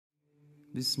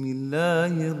بسم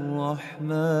الله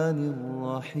الرحمن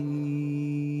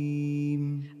الرحيم.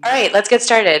 All right, let's get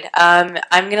started. I'm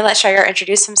going to let Shahryar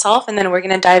introduce himself, and then we're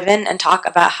going to dive in and talk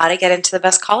about how to get into the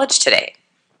best college today.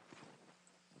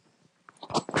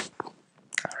 All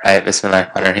right,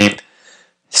 Bismillahirrahmanirrahim.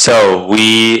 So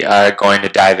we are going to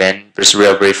dive in just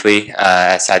real briefly.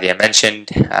 As Sadia mentioned,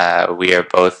 we are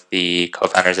both the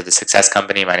co-founders of the Success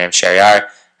Company. My name is Shahryar.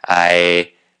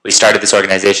 We started this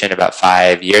organization about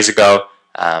 5 years ago.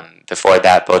 Before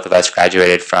that, both of us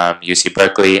graduated from UC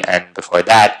Berkeley, and before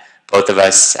that, both of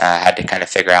us had to kind of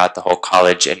figure out the whole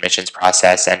college admissions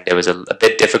process, and it was a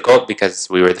bit difficult because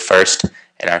we were the first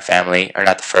in our family, or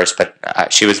not the first, but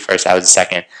she was the first, I was the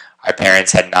second. Our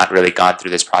parents had not really gone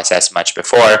through this process much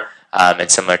before, and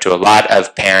similar to a lot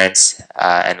of parents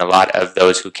and a lot of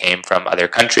those who came from other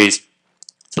countries,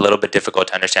 it's a little bit difficult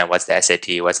to understand what's the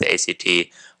SAT, what's the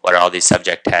ACT, what are all these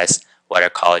subject tests, what are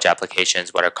college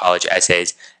applications, what are college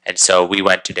essays. And so we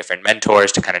went to different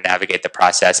mentors to kind of navigate the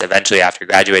process. Eventually, after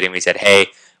graduating, we said, hey,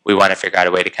 we want to figure out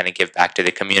a way to kind of give back to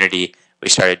the community. We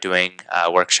started doing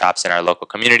workshops in our local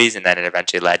communities, and then it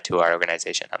eventually led to our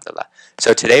organization, alhamdulillah.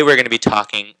 So today we're going to be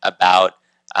talking about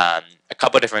a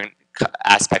couple different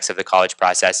aspects of the college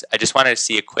process. I just wanted to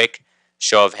see a quick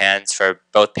show of hands for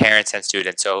both parents and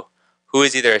students. So who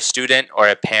is either a student or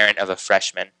a parent of a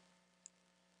freshman?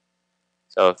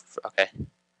 So, okay.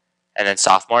 And then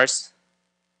sophomores?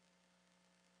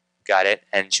 Got it.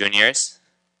 And juniors?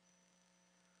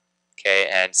 Okay,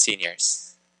 and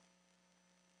seniors.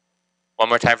 One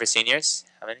more time for seniors.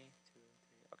 How many? 2, 3.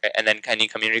 Okay, and then any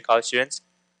community college students?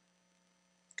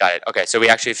 Got it. Okay, so we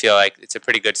actually feel like it's a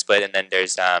pretty good split, and then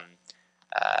there's not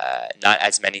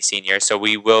as many seniors. So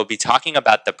we will be talking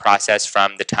about the process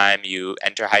from the time you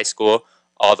enter high school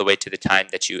all the way to the time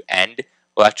that you end.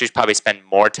 We'll actually probably spend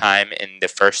more time in the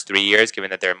first 3 years, given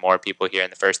that there are more people here in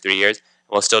the first 3 years. And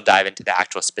we'll still dive into the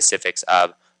actual specifics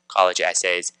of college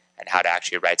essays and how to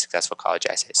actually write successful college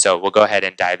essays. So we'll go ahead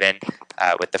and dive in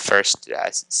with the first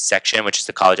section, which is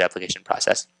the college application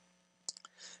process.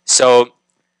 So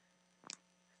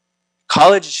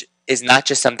college is not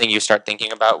just something you start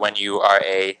thinking about when you are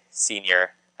a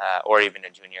senior or even a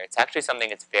junior. It's actually something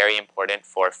that's very important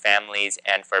for families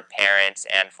and for parents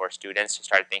and for students to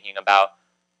start thinking about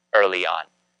early on.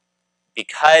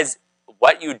 Because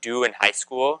what you do in high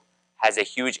school has a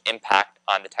huge impact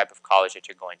on the type of college that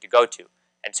you're going to go to.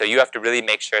 And so you have to really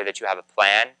make sure that you have a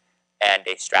plan and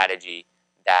a strategy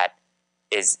that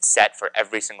is set for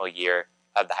every single year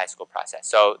of the high school process.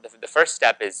 So the first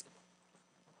step is,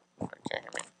 can you hear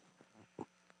me?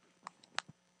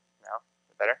 No?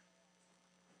 Better?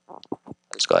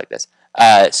 I'll just go like this.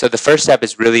 So the first step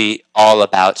is really all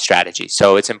about strategy.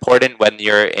 So it's important when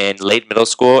you're in late middle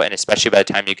school, and especially by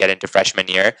the time you get into freshman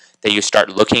year, that you start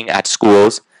looking at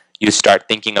schools, you start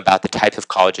thinking about the types of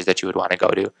colleges that you would want to go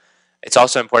to. It's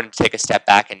also important to take a step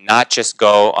back and not just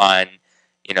go on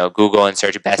Google and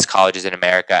search best colleges in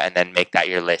America and then make that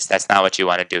your list. That's not what you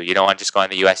want to do. You don't want to just go on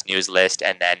the US News list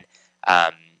and then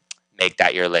make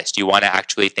that your list. You want to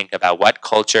actually think about what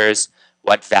cultures,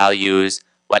 what values,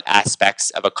 what aspects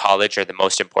of a college are the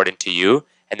most important to you,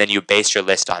 and then you base your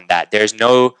list on that. There's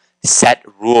no set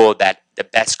rule that the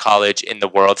best college in the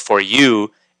world for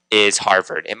you is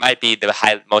Harvard. It might be the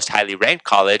most highly ranked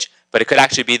college, but it could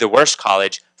actually be the worst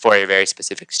college for a very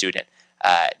specific student.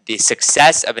 The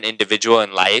success of an individual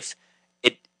in life,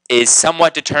 it is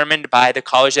somewhat determined by the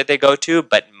college that they go to,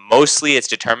 but mostly it's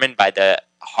determined by the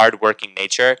hardworking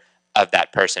nature of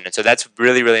that person. And so that's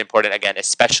really, really important, again,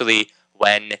 especially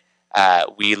when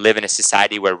we live in a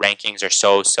society where rankings are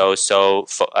so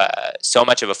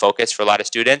much of a focus for a lot of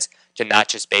students, to not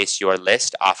just base your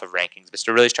list off of rankings, but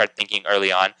to really start thinking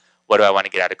early on, what do I want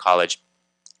to get out of college?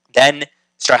 Then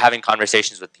start having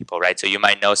conversations with people, right? So you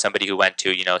might know somebody who went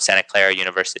to, Santa Clara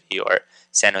University or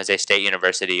San Jose State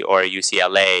University or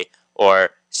UCLA or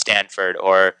Stanford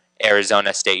or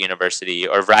Arizona State University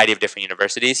or a variety of different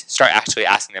universities. Start actually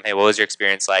asking them, hey, what was your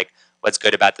experience like? What's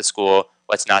good about the school?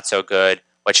 What's not so good?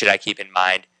 What should I keep in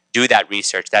mind? Do that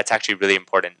research. That's actually really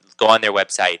important. Go on their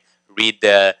website, read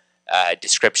the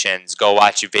descriptions, go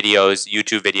watch videos,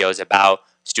 YouTube videos about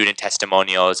student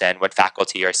testimonials and what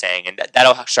faculty are saying. And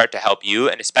that'll start to help you,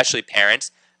 and especially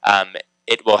parents.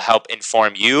 It will help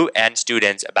inform you and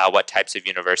students about what types of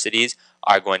universities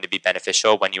are going to be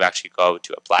beneficial when you actually go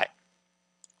to apply.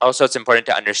 Also, it's important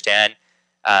to understand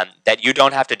that you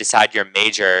don't have to decide your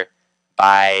major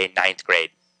by 9th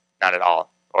grade, not at all,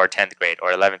 or 10th grade,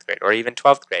 or 11th grade, or even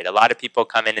 12th grade. A lot of people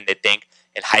come in and they think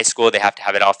in high school they have to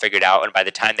have it all figured out, and by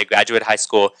the time they graduate high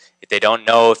school, if they don't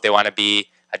know if they want to be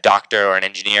a doctor or an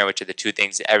engineer, which are the two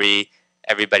things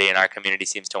everybody in our community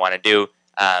seems to want to do,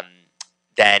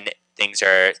 then things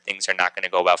are not going to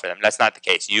go well for them. That's not the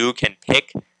case. You can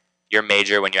pick your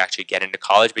major when you actually get into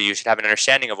college, but you should have an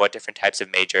understanding of what different types of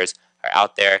majors are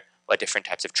out there, what different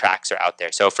types of tracks are out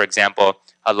there. So, for example,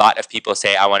 a lot of people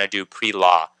say, I want to do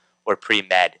pre-law or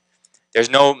pre-med. There's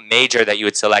no major that you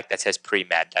would select that says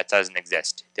pre-med. That doesn't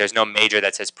exist. There's no major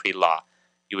that says pre-law.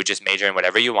 You would just major in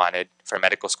whatever you wanted. For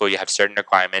medical school, you have certain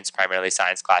requirements, primarily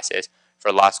science classes.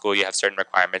 For law school, you have certain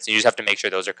requirements, and you just have to make sure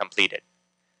those are completed.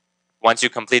 Once you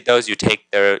complete those, you take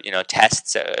the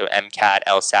tests, MCAT,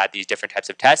 LSAT, these different types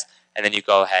of tests, and then you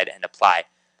go ahead and apply.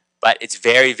 But it's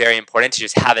very, very important to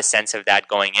just have a sense of that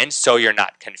going in so you're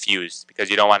not confused, because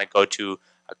you don't want to go to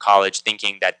a college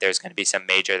thinking that there's going to be some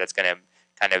major that's going to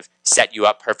kind of set you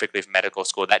up perfectly for medical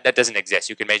school. That doesn't exist.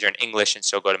 You can major in English and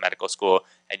still go to medical school,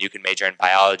 and you can major in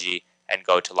biology and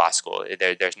go to law school.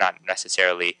 There's not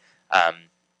necessarily a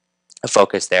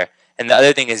focus there. And the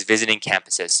other thing is visiting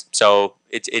campuses. So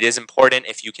it is important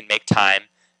if you can make time.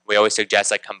 We always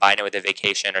suggest combine it with a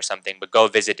vacation or something, but go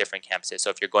visit different campuses.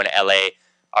 So if you're going to LA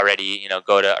already,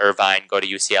 go to Irvine, go to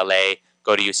UCLA,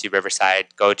 go to UC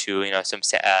Riverside, go to some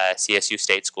CSU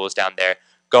state schools down there.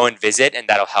 Go and visit, and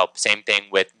that'll help. Same thing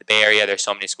with the Bay Area. There's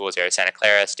so many schools there: Santa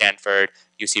Clara, Stanford,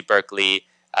 UC Berkeley.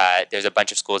 There's a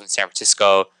bunch of schools in San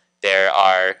Francisco. There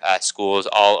are schools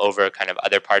all over kind of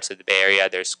other parts of the Bay Area.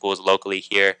 There's schools locally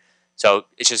here. So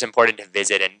it's just important to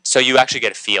visit, and so you actually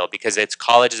get a feel, because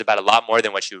college is about a lot more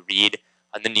than what you read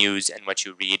on the news and what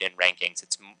you read in rankings.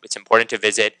 It's important to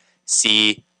visit,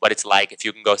 see what it's like. If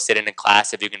you can go sit in a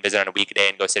class, if you can visit on a weekday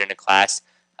and go sit in a class,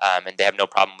 and they have no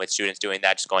problem with students doing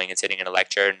that, just going and sitting in a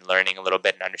lecture and learning a little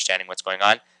bit and understanding what's going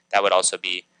on, that would also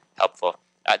be helpful.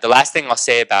 The last thing I'll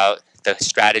say about the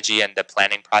strategy and the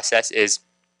planning process is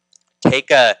take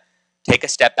a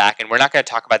step back, and we're not going to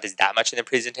talk about this that much in the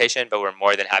presentation, but we're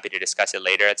more than happy to discuss it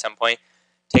later at some point.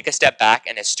 Take a step back,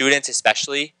 and as students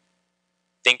especially,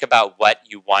 think about what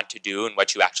you want to do and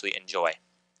what you actually enjoy.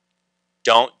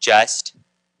 Don't just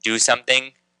do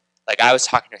something. I was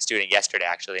talking to a student yesterday,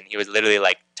 actually, and he was literally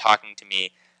talking to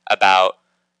me about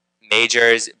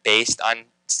majors based on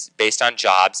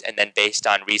jobs, and then based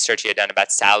on research he had done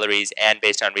about salaries, and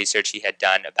based on research he had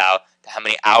done about how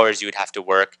many hours you would have to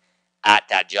work at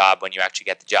that job when you actually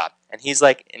get the job. And he's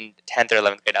in 10th or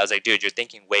 11th grade. I was like, dude, you're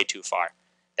thinking way too far.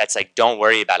 That's don't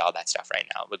worry about all that stuff right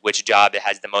now. Which job that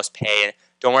has the most pay.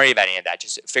 Don't worry about any of that.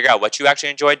 Just figure out what you actually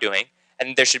enjoy doing,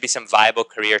 and there should be some viable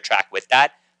career track with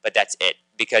that, but that's it.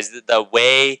 Because the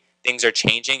way things are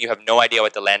changing, you have no idea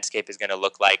what the landscape is going to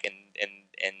look like in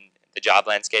the job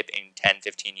landscape in 10,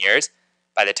 15 years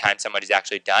by the time somebody's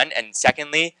actually done. And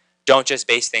secondly, don't just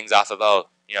base things off of,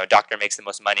 doctor makes the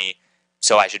most money,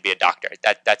 so I should be a doctor.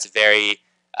 That's very,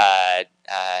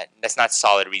 that's not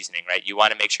solid reasoning, right? You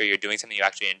want to make sure you're doing something you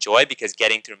actually enjoy, because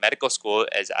getting through medical school,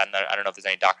 I don't know if there's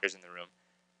any doctors in the room,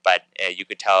 but you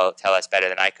could tell us better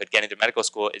than I could. Getting through medical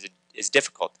school is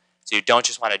difficult. So you don't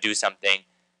just want to do something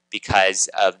because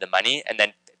of the money. And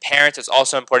then parents, it's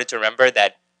also important to remember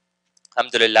that,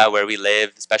 alhamdulillah, where we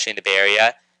live, especially in the Bay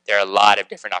Area, there are a lot of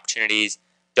different opportunities.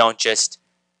 Don't just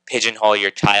pigeonhole your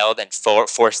child and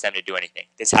force them to do anything.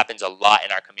 This happens a lot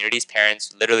in our communities.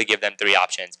 Parents literally give them 3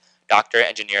 options: doctor,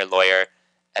 engineer, lawyer,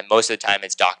 and most of the time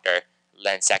it's doctor.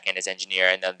 Then second is engineer,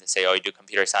 and then they say, oh, you do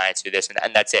computer science, do this,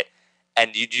 and that's it.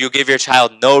 And you give your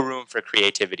child no room for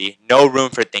creativity, no room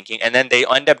for thinking, and then they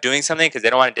end up doing something because they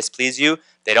don't want to displease you.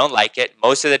 They don't like it.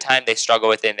 Most of the time, they struggle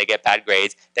with it and they get bad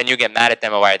grades. Then you get mad at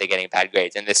them, why are they getting bad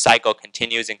grades? And this cycle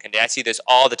continues and continues. I see this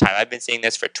all the time. I've been seeing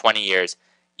this for 20 years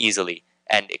easily,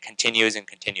 and it continues and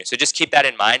continues. So just keep that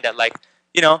in mind, that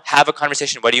have a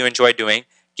conversation. What do you enjoy doing?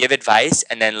 Give advice,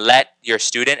 and then let your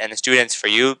student and the students for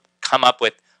you come up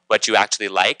with what you actually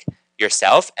like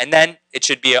yourself, and then it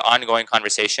should be an ongoing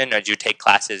conversation as you take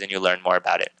classes and you learn more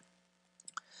about it.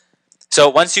 So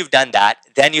once you've done that,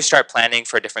 then you start planning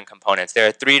for different components. There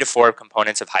are 3 to 4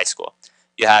 components of high school.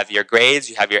 You have your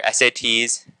grades, you have your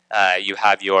SATs, you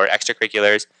have your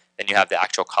extracurriculars, then you have the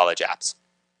actual college apps.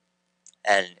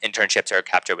 And internships are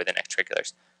captured within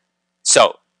extracurriculars.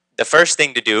 So the first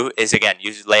thing to do is, again,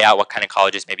 you lay out what kind of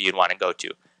colleges maybe you'd want to go to.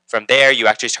 From there, you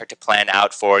actually start to plan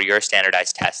out for your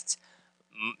standardized tests.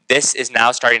 This is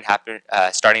now starting to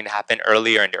happen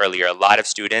earlier and earlier. A lot of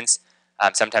students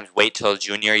sometimes wait till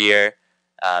junior year,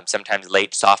 sometimes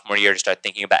late sophomore year to start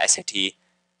thinking about SAT.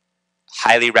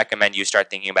 Highly recommend you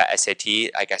start thinking about SAT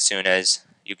as soon as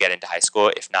you get into high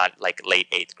school, if not late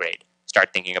 8th grade.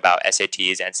 Start thinking about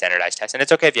SATs and standardized tests. And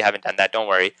it's okay if you haven't done that, don't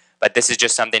worry. But this is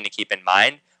just something to keep in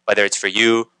mind, whether it's for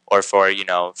you or for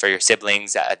your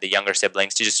siblings, the younger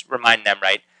siblings, to just remind them,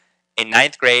 right? In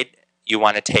 9th grade, you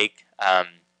want to take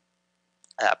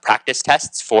practice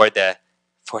tests for the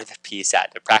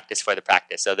PSAT, the practice for the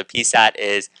practice. So the PSAT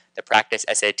is the practice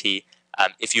SAT.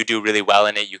 If you do really well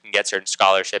in it, you can get certain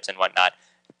scholarships and whatnot.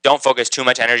 Don't focus too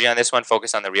much energy on this one.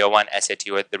 Focus on the real one, SAT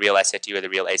or the real SAT or the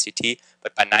real ACT.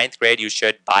 But by 9th grade, you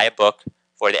should buy a book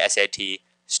for the SAT.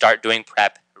 Start doing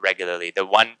prep regularly. The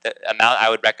amount I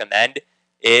would recommend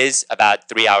is about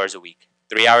 3 hours a week.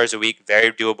 3 hours a week,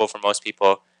 very doable for most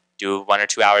people. Do 1 or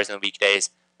 2 hours in the weekdays,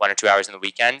 1 or 2 hours in the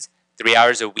weekends. 3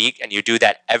 hours a week, and you do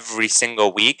that every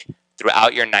single week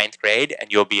throughout your 9th grade,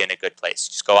 and you'll be in a good place.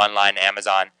 Just go online,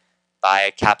 Amazon, buy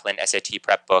a Kaplan SAT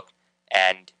prep book,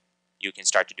 and you can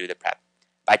start to do the prep.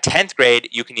 By 10th grade,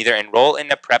 you can either enroll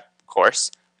in a prep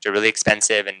course, which are really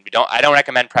expensive, and I don't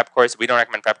recommend prep courses. We don't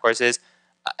recommend prep courses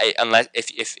unless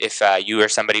if you are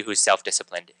somebody who's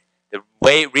self-disciplined. The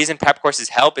reason prep courses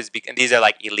help is because these are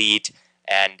like Elite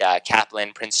and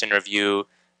Kaplan, Princeton Review.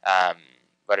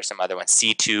 What are some other ones?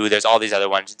 C2. There's all these other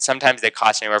ones. Sometimes they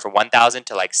cost anywhere from $1,000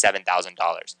 to like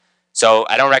 $7,000. So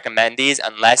I don't recommend these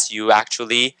unless you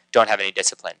actually don't have any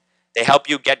discipline. They help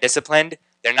you get disciplined.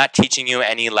 They're not teaching you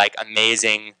any like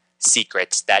amazing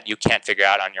secrets that you can't figure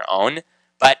out on your own,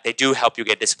 but they do help you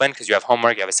get disciplined because you have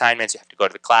homework, you have assignments, you have to go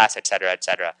to the class, etc.,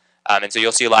 etc. And so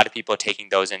you'll see a lot of people taking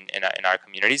those in our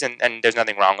communities, and there's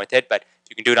nothing wrong with it. But if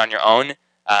you can do it on your own,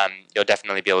 you'll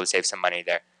definitely be able to save some money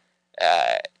there.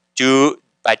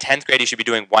 By 10th grade, you should be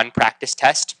doing 1 practice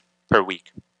test per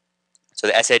week. So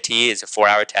the SAT is a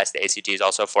 4-hour test. The ACT is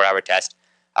also a 4-hour test.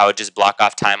 I would just block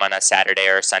off time on a Saturday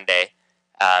or a Sunday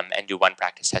and do 1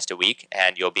 practice test a week,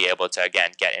 and you'll be able to, again,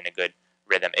 get in a good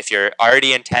rhythm. If you're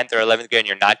already in 10th or 11th grade and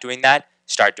you're not doing that,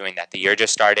 start doing that. The year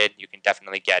just started. You can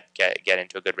definitely get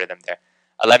into a good rhythm there.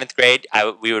 11th grade,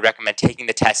 we would recommend taking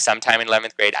the test sometime in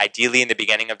 11th grade, ideally in the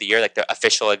beginning of the year, like the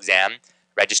official exam.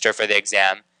 Register for the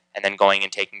exam, and then going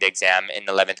and taking the exam in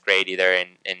 11th grade, either in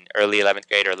early 11th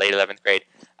grade or late 11th grade.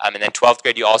 And then 12th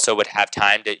grade, you also would have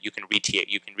time that you can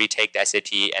retake the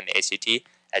SAT and the ACT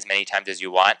as many times as you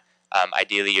want.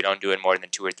 Ideally, you don't do it more than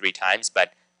 2 or 3 times,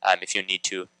 but if you need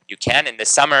to, you can. And the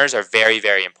summers are very,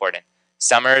 very important.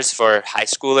 Summers for high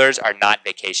schoolers are not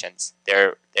vacations.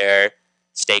 They're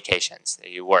staycations.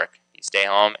 You work. You stay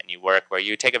home and you work, where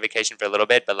you take a vacation for a little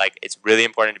bit, but like it's really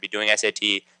important to be doing SAT,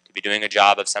 to be doing a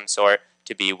job of some sort,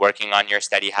 to be working on your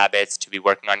study habits, to be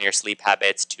working on your sleep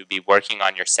habits, to be working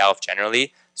on yourself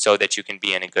generally, so that you can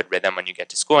be in a good rhythm when you get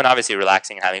to school. And obviously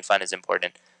relaxing and having fun is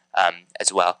important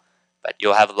as well. But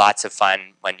you'll have lots of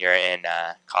fun when you're in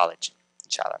college,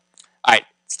 inshallah. All right,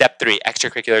 step 3,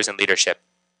 extracurriculars and leadership.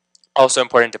 Also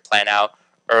important to plan out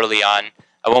early on.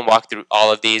 I won't walk through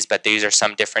all of these, but these are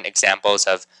some different examples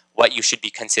of what you should be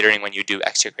considering when you do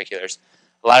extracurriculars.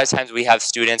 A lot of times we have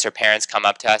students or parents come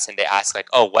up to us and they ask like,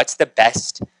 oh, what's the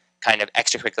best kind of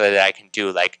extracurricular that I can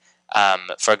do? Like,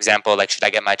 for example, like, should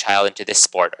I get my child into this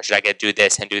sport, or should I do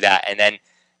this and do that? And then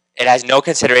it has no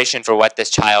consideration for what this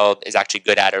child is actually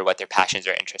good at or what their passions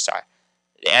or interests are.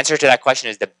 The answer to that question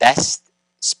is the best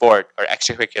sport or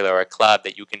extracurricular or club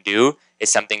that you can do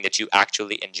is something that you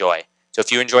actually enjoy. So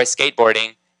if you enjoy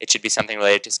skateboarding, it should be something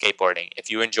related to skateboarding.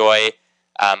 If you enjoy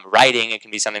writing, it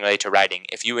can be something related to writing.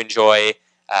 If you enjoy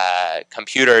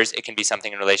computers, it can be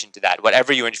something in relation to that.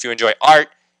 If you enjoy art,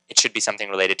 it should be something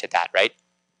related to that, right?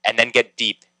 And then get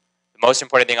deep. The most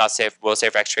important thing we'll say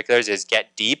for extracurriculars is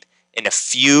get deep in a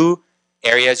few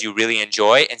areas you really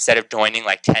enjoy, instead of joining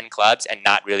like 10 clubs and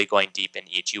not really going deep in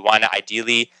each. You want to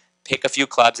ideally pick a few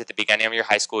clubs at the beginning of your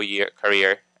high school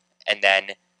career, and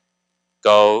then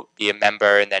go be a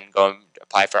member, and then go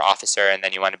apply for officer, and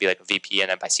then you want to be like a VP, and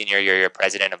then by senior year you're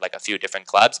president of like a few different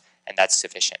clubs, and that's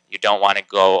sufficient. You don't want to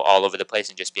go all over the place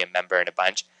and just be a member in a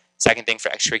bunch. Second thing for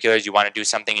extracurriculars, you want to do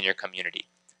something in your community,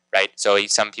 right? So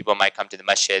some people might come to the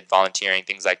masjid, volunteering,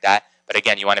 things like that. But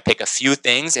again, you want to pick a few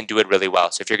things and do it really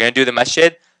well. So if you're going to do the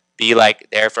masjid, be like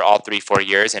there for all 3-4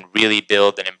 years and really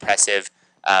build an impressive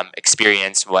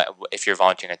experience if you're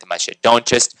volunteering at the masjid. Don't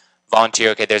just volunteer,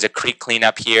 okay, there's a creek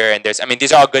cleanup here, and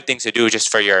these are all good things to do just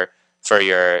for your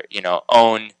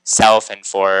own self and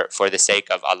for the sake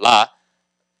of Allah.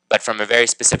 But from a very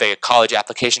specific college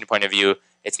application point of view,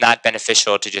 it's not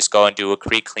beneficial to just go and do a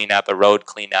creek cleanup, a road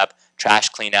cleanup, trash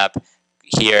cleanup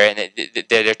here, and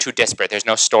they're too disparate. There's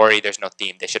no story, there's no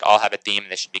theme. They should all have a theme,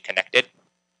 and they should be connected.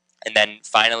 And then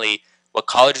finally, what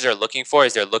colleges are looking for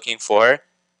is they're looking for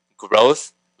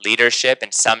growth, leadership,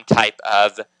 and some type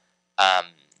of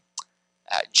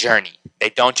journey. They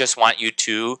don't just want you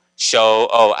to show,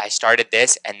 oh, I started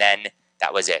this and then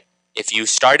that was it. If you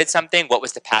started something, what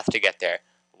was the path to get there?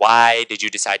 Why did you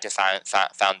decide to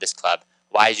found this club?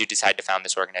 Why did you decide to found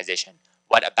this organization?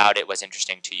 What about it was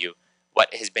interesting to you?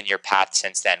 What has been your path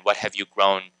since then? What have you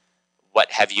grown?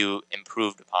 what have you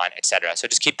improved upon, etc. So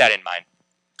just keep that in mind.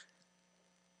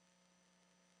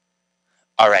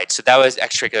 All right, so that was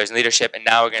extracurriculars and leadership, and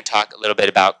now we're going to talk a little bit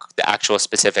about the actual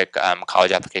specific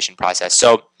college application process.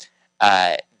 So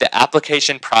the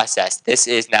application process, this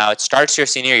is now, it starts your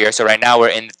senior year, so right now we're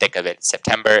in the thick of it. It's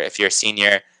September. If you're a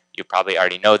senior, you probably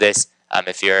already know this.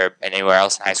 If you're anywhere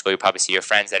else in high school, you probably see your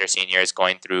friends that are seniors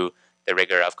going through the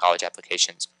rigor of college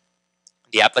applications.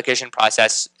 The application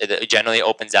process generally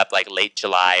opens up like late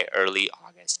July, early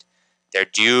August. They're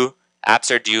due,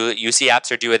 apps are due, UC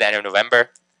apps are due at the end of November.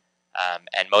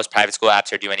 And most private school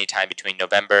apps are due anytime between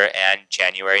November and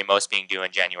January, most being due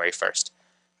on January 1st.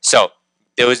 So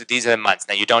these are the months.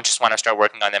 Now, you don't just want to start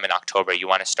working on them in October. You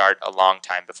want to start a long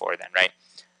time before then, right?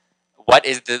 What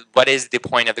is the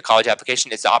point of the college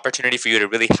application? It's the opportunity for you to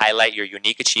really highlight your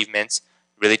unique achievements,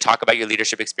 really talk about your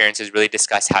leadership experiences, really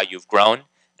discuss how you've grown.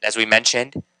 And as we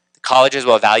mentioned, the colleges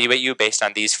will evaluate you based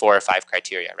on these 4 or 5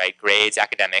 criteria, right? Grades,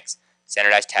 academics,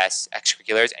 standardized tests,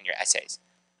 extracurriculars, and your essays.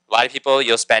 A lot of people,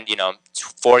 you'll spend,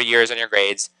 4 years on your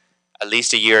grades, at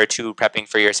least a year or 2 prepping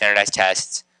for your standardized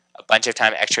tests, a bunch of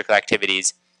time extracurricular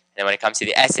activities. And then when it comes to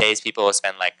the essays, people will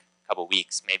spend like a couple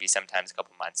weeks, maybe sometimes a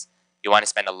couple months. You want to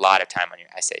spend a lot of time on your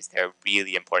essays. They're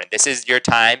really important. This is your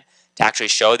time to actually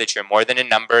show that you're more than a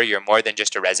number, you're more than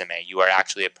just a resume. You are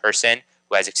actually a person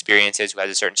who has experiences, who has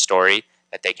a certain story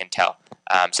that they can tell.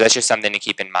 So that's just something to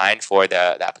keep in mind for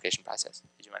the application process.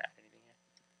 Did you want to add anything here?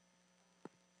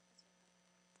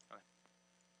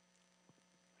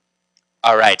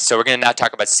 All right, so we're going to now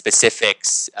talk about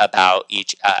specifics about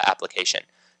each application.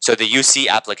 So the UC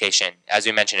application, as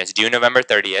we mentioned, is due November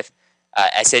 30th.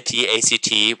 SAT,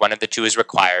 ACT, one of the 2 is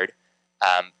required.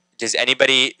 Does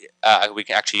anybody, we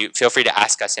can actually, feel free to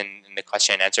ask us in the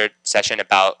question and answer session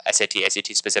about SAT,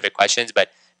 ACT specific questions, but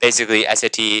basically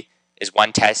SAT is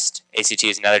one test, ACT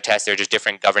is another test. They're just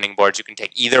different governing boards. You can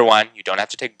take either one. You don't have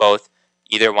to take both,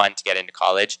 either one to get into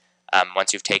college.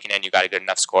 Once you've taken it and you got a good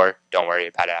enough score, don't worry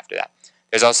about it after that.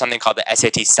 There's also something called the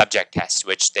SAT subject test,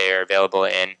 which they're available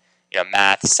in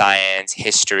math, science,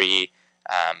 history,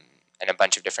 and a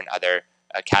bunch of different other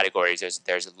categories.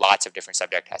 There's lots of different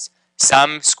subject tests.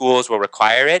 Some schools will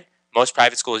require it. Most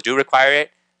private schools do require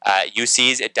it.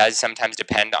 UCs, it does sometimes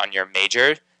depend on your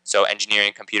major. So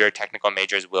engineering, computer, technical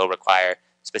majors will require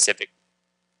specific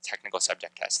technical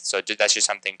subject tests. So that's just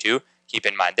something to keep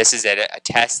in mind. This is a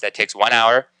test that takes 1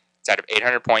 hour. It's out of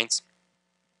 800 points.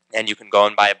 And you can go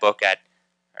and buy a book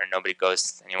or nobody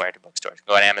goes anywhere to bookstores.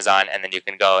 Go on Amazon, and then you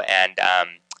can go and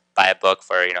buy a book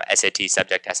for SAT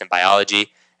subject test in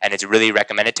biology. And it's really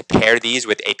recommended to pair these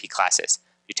with AP classes.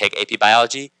 If you take AP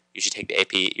biology, you should take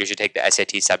the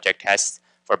SAT subject test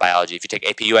for biology. If you take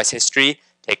AP US history,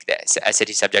 take the SAT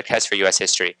subject test for US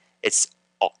history. It's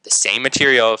all the same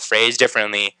material, phrased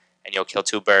differently, and you'll kill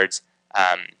 2 birds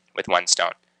with 1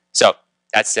 stone. So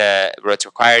that's what's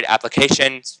required.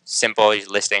 Application, simple. You're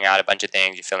listing out a bunch of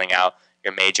things. You're filling out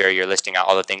your major. You're listing out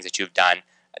all the things that you've done.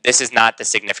 This is not the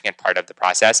significant part of the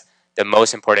process. The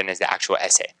most important is the actual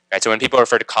essay, right? So when people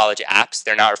refer to college apps,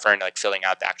 they're not referring to like filling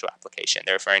out the actual application.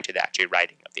 They're referring to the actual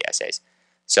writing of the essays.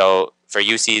 So for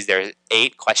UCs, there's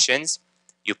 8 questions.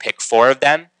 You pick 4 of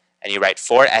them, and you write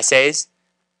 4 essays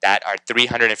that are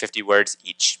 350 words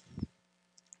each.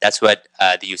 That's what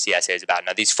the UC essay is about.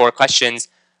 Now, these 4 questions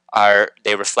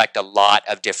they reflect a lot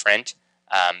of different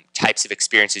types of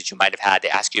experiences you might have had. They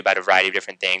ask you about a variety of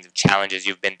different things, challenges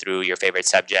you've been through, your favorite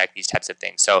subject, these types of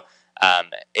things. So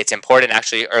it's important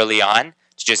actually early on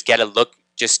to just get a look,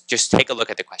 just take a look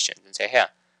at the questions and say, hey,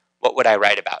 what would I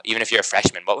write about? Even if you're a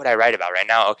freshman, what would I write about right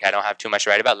now? Okay, I don't have too much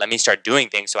to write about. Let me start doing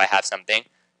things so I have something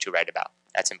to write about.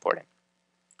 That's important.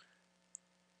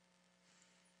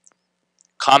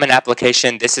 Common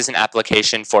application. This is an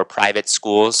application for private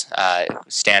schools.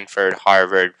 Stanford,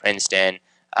 Harvard, Princeton,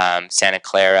 Santa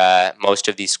Clara. Most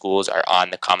of these schools are on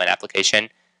the common application.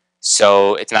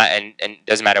 So it's not, and it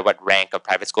doesn't matter what rank of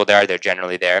private school they are, they're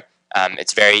generally there.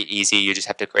 It's very easy. You just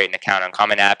have to create an account on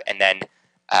Common App. And then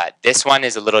this one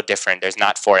is a little different. There's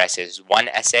not 4 essays. 1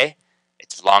 essay.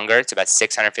 It's longer. It's about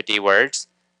 650 words.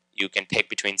 You can pick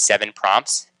between 7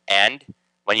 prompts. And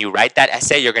when you write that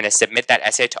essay, you're going to submit that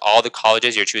essay to all the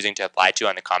colleges you're choosing to apply to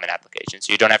on the Common Application.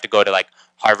 So you don't have to go to like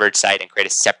Harvard site and create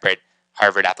a separate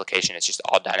Harvard application. It's just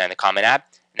all done on the Common App.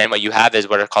 And then what you have is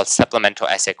what are called supplemental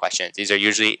essay questions. These are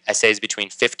usually essays between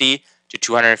 50 to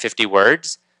 250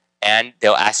 words. And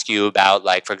they'll ask you about,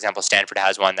 like, for example, Stanford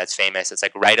has one that's famous. It's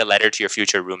like, write a letter to your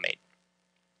future roommate.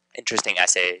 Interesting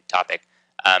essay topic.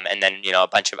 And then, a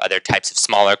bunch of other types of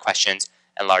smaller questions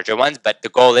and larger ones. But the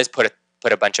goal is put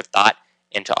a bunch of thought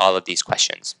into all of these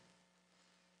questions.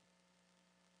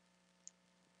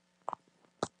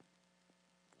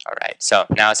 So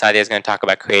now Sadia is going to talk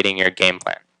about creating your game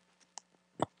plan.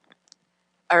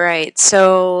 All right,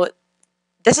 so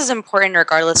this is important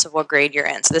regardless of what grade you're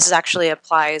in. So this actually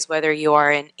applies whether you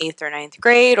are in 8th or 9th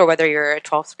grade or whether you're a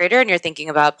 12th grader and you're thinking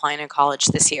about applying to college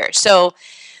this year. So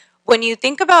when you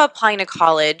think about applying to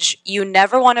college, you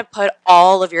never want to put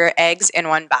all of your eggs in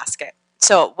one basket.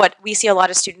 So what we see a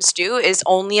lot of students do is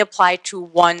only apply to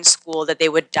one school that they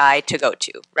would die to go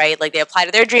to, right? Like they apply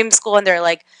to their dream school and they're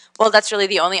like, well, that's really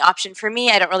the only option for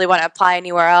me. I don't really want to apply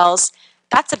anywhere else.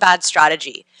 That's a bad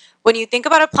strategy. When you think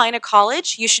about applying to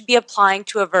college, you should be applying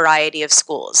to a variety of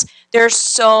schools. There are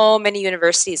so many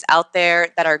universities out there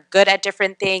that are good at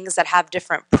different things, that have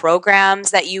different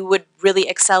programs that you would really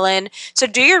excel in. So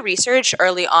do your research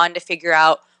early on to figure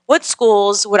out what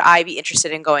schools would I be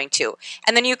interested in going to.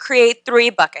 And then you create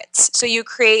 3 buckets. So you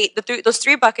create, those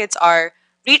 3 buckets are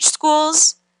reach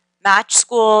schools, match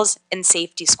schools, and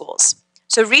safety schools.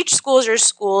 So reach schools are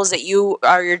schools that you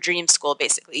are your dream school,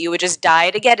 basically. You would just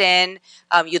die to get in.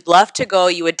 You'd love to go.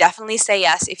 You would definitely say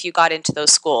yes if you got into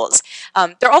those schools.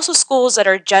 There are also schools that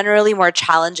are generally more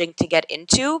challenging to get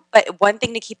into, but one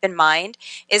thing to keep in mind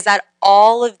is that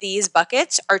all of these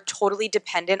buckets are totally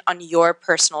dependent on your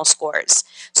personal scores.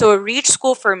 So a reach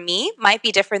school for me might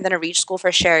be different than a reach school for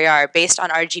Shahryar based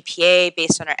on our GPA,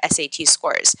 based on our SAT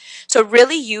scores. So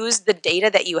really use the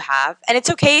data that you have, and it's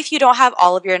okay if you don't have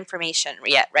all of your information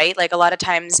yet, right? Like a lot of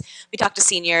times we talk to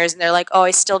seniors and they're like, oh,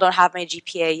 I still don't have my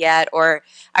GPA yet, or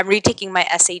I'm retaking my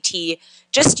SAT.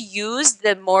 Just use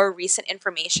the more recent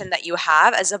information that you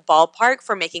have as a ballpark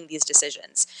for making these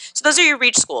decisions. So those are your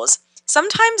reach schools.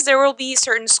 Sometimes there will be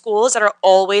certain schools that are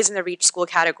always in the reach school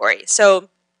category. So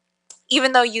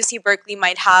even though UC Berkeley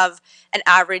might have an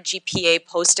average GPA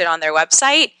posted on their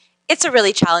website, it's a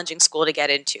really challenging school to get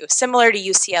into, similar to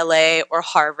UCLA or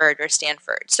Harvard or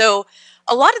Stanford. So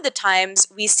a lot of the times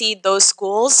we see those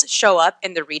schools show up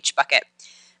in the reach bucket.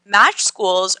 Match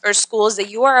schools are schools that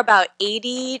you are about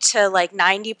 80 to like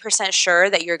 90% sure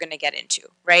that you're going to get into,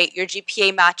 right? Your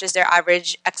GPA matches their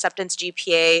average acceptance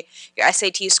GPA, your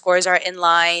SAT scores are in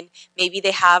line, maybe they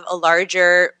have a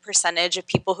larger percentage of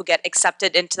people who get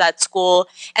accepted into that school,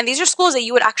 and these are schools that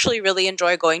you would actually really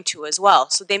enjoy going to as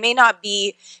well. So they may not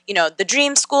be, you know, the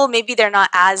dream school, maybe they're not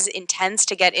as intense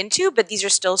to get into, but these are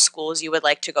still schools you would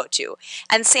like to go to.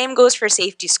 And same goes for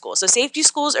safety schools. So safety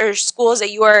schools are schools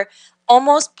that you are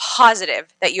almost positive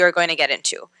that you are going to get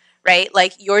into, right?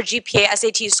 Like your GPA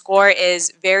SAT score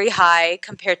is very high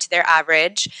compared to their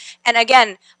average. And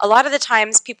again, a lot of the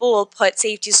times people will put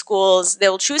safety schools,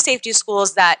 they'll choose safety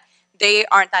schools that they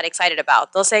aren't that excited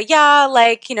about. They'll say, yeah,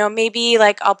 like, you know, maybe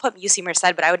like I'll put UC Merced,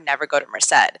 but I would never go to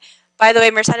Merced. By the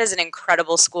way, Merced is an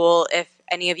incredible school. If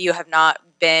any of you have not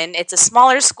been, it's a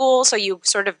smaller school, so you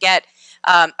sort of get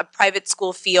a private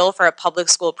school feel for a public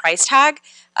school price tag.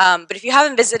 But if you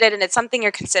haven't visited and it's something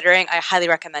you're considering, I highly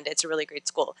recommend it. It's a really great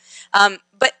school.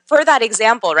 But for that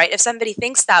example, right, if somebody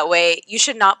thinks that way, you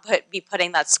should not be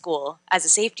putting that school as a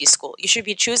safety school. You should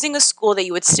be choosing a school that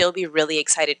you would still be really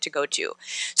excited to go to.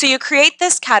 So you create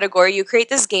this category, you create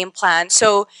this game plan,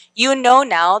 so you know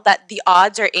now that the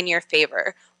odds are in your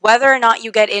favor. Whether or not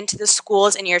you get into the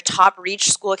schools in your top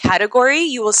reach school category,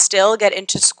 you will still get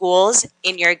into schools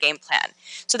in your game plan.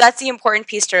 So that's the important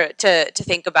piece to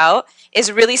think about,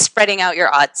 is really spreading out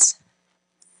your odds.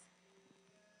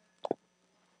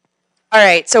 All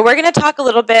right, so we're going to talk a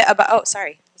little bit about, oh,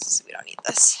 sorry, we don't need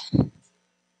this.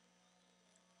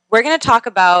 We're going to talk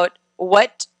about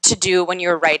what to do when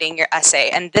you're writing your essay.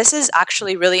 And this is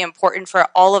actually really important for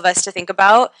all of us to think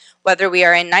about, whether we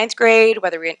are in 9th grade,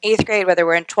 whether we're in 8th grade, whether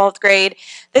we're in 12th grade.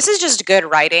 This is just good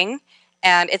writing.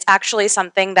 And it's actually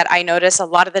something that I notice a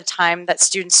lot of the time that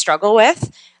students struggle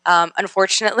with.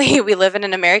 Unfortunately, we live in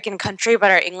an American country, but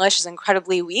our English is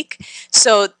incredibly weak.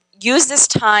 So use this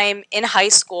time in high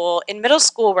school, in middle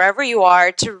school, wherever you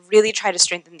are, to really try to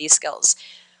strengthen these skills.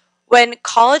 When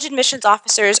college admissions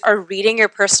officers are reading your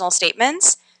personal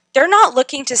statements, they're not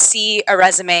looking to see a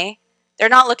resume. They're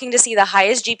not looking to see the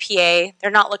highest GPA. They're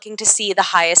not looking to see the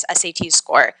highest SAT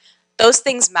score. Those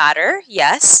things matter,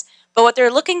 yes, but what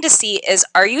they're looking to see is,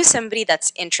 are you somebody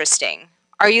that's interesting?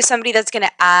 Are you somebody that's going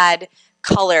to add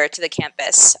color to the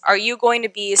campus? Are you going to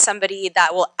be somebody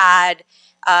that will add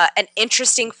an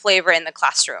interesting flavor in the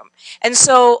classroom? And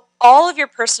so all of your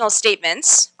personal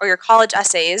statements or your college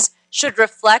essays should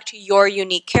reflect your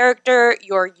unique character,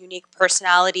 your unique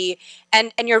personality,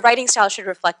 and your writing style should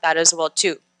reflect that as well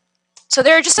too. So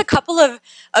there are just a couple of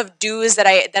do's that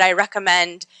I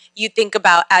recommend you think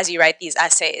about as you write these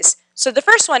essays. So the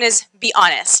first one is be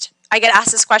honest. I get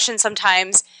asked this question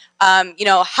sometimes, you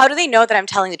know, how do they know that I'm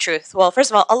telling the truth? Well, first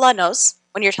of all, Allah knows.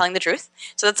 when you're telling the truth.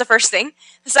 So that's the first thing.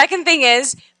 The second thing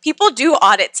is people do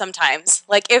audit sometimes.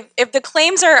 Like if the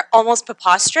claims are almost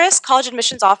preposterous, college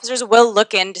admissions officers will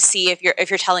look in to see if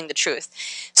you're telling the truth.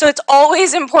 So it's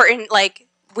always important, like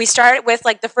we start with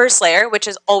like the first layer, which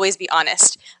is always be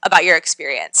honest about your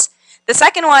experience. The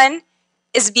second one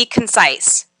is be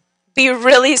concise. Be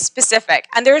really specific.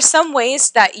 And there are some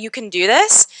ways that you can do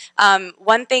this.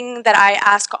 One thing that I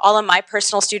ask all of my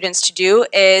personal students to do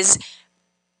is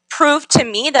prove to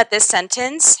me that this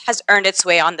sentence has earned its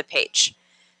way on the page.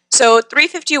 So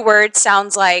 350 words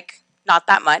sounds like not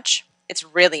that much. It's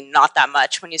really not that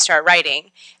much when you start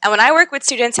writing. And when I work with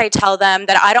students, I tell them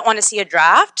that I don't want to see a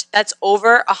draft that's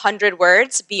over 100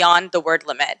 words beyond the word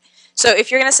limit. So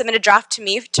if you're going to submit a draft to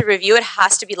me to review, it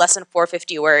has to be less than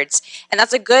 450 words. And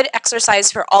that's a good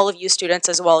exercise for all of you students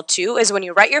as well too, is when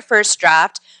you write your first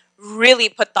draft, really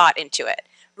put thought into it.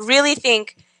 Really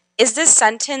think, is this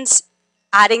sentence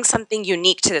adding something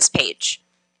unique to this page?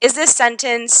 Is this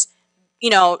sentence,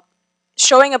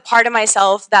 showing a part of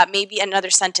myself that maybe another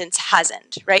sentence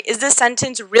hasn't, right? Is this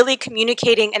sentence really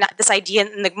communicating this idea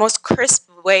in the most crisp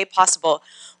way possible?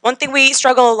 One thing we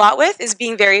struggle a lot with is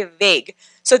being very vague.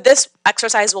 So this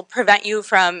exercise will prevent you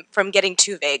from getting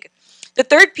too vague. The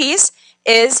third piece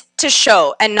is to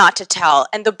show and not to tell.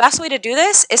 And the best way to do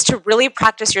this is to really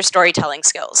practice your storytelling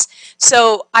skills.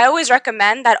 So I always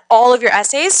recommend that all of your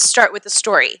essays start with a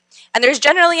story. And there's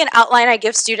generally an outline I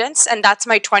give students, and that's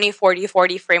my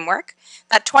 20-40-40 framework.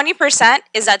 That 20%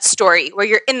 is that story where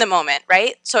you're in the moment,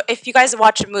 right? So if you guys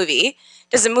watch a movie,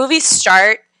 does the movie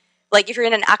start, like if you're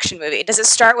in an action movie, does it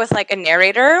start with like a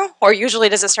narrator, or usually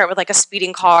does it start with like a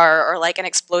speeding car or like an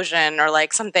explosion or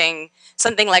like something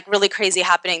like really crazy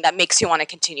happening that makes you want to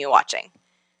continue watching?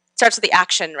 It starts with the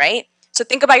action, right? So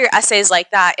think about your essays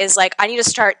like that, is like I need to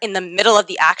start in the middle of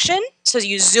the action, so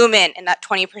you zoom in that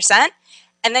 20%,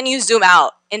 and then you zoom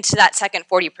out into that second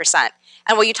 40%.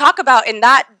 And what you talk about in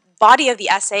that body of the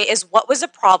essay is what was the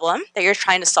problem that you're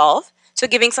trying to solve. So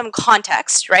giving some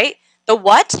context, right? The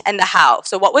what and the how.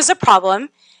 So what was the problem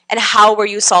and how were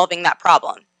you solving that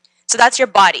problem? So that's your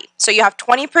body. So you have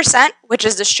 20%, which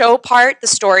is the show part, the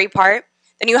story part.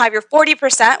 Then you have your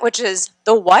 40%, which is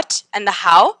the what and the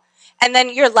how. And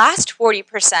then your last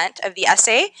 40% of the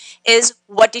essay is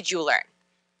what did you learn?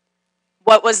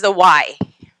 What was the why,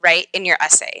 right, in your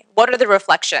essay? What are the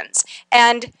reflections?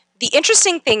 And the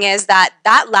interesting thing is that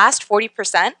last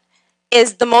 40%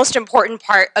 is the most important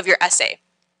part of your essay.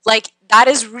 Like, that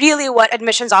is really what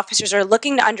admissions officers are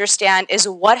looking to understand, is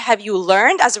what have you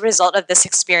learned as a result of this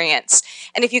experience?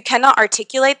 And if you cannot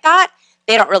articulate that,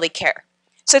 they don't really care.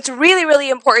 So it's really, really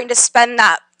important to spend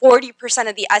that 40%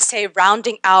 of the essay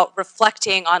rounding out,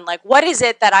 reflecting on like, what is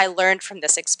it that I learned from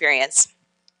this experience?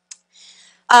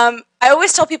 I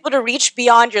always tell people to reach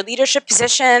beyond your leadership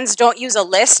positions. Don't use a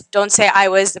list. Don't say I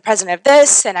was the president of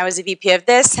this and I was the VP of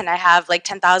this and I have like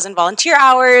 10,000 volunteer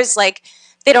hours. Like,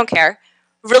 they don't care.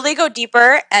 Really go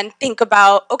deeper and think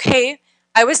about, okay,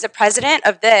 I was the president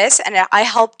of this and I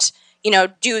helped,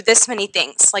 do this many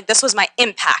things. Like, this was my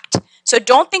impact. So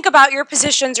don't think about your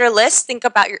positions or lists. Think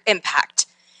about your impact.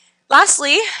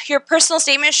 Lastly, your personal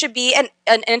statement should be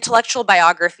an intellectual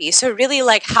biography. So really,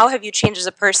 like, how have you changed as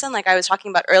a person, like I was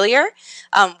talking about earlier?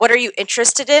 What are you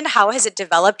interested in? How has it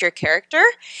developed your character?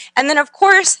 And then, of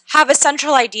course, have a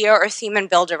central idea or theme and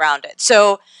build around it.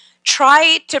 So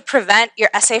try to prevent your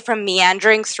essay from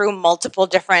meandering through multiple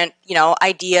different,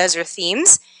 ideas or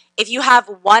themes. If you have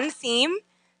one theme,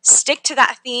 stick to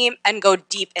that theme and go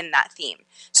deep in that theme.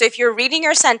 So if you're reading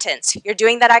your sentence, you're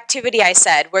doing that activity I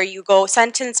said, where you go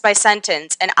sentence by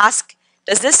sentence and ask,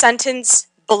 does this sentence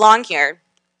belong here?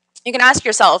 You can ask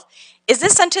yourself, is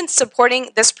this sentence supporting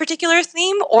this particular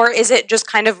theme, or is it just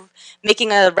kind of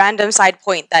making a random side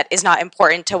point that is not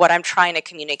important to what I'm trying to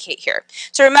communicate here?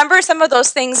 So remember some of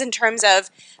those things in terms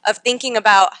of thinking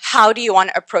about how do you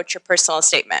want to approach your personal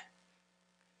statement.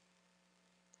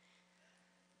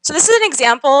 So this is an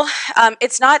example.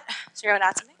 It's not, so you want to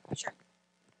add something? Sure.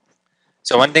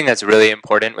 So one thing that's really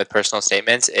important with personal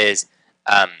statements is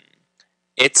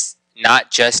it's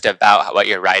not just about what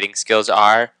your writing skills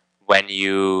are when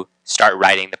you start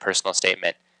writing the personal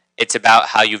statement. It's about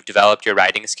how you've developed your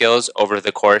writing skills over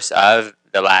the course of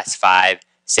the last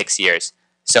 5-6 years.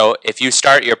 So if you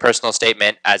start your personal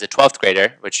statement as a 12th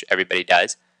grader, which everybody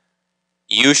does,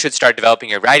 you should start developing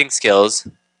your writing skills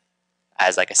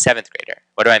as like a 7th grader.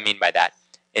 What do I mean by that?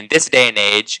 In this day and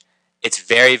age, it's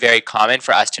very, very common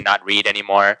for us to not read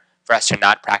anymore, for us to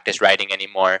not practice writing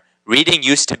anymore. Reading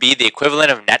used to be the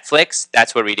equivalent of Netflix.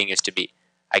 That's what reading used to be.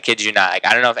 I kid you not. Like,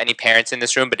 I don't know if any parents in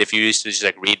this room, but if you used to just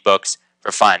like read books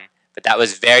for fun, but that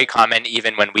was very common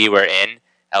even when we were in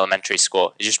elementary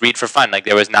school. You just read for fun. Like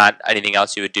there was not anything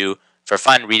else you would do for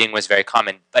fun. Reading was very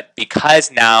common. But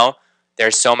because now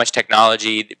there's so much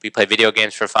technology, we play video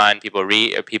games for fun. People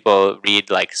read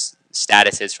like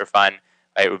statuses for fun,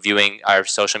 right? Reviewing our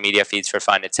social media feeds for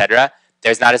fun, etc.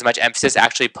 There's not as much emphasis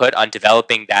actually put on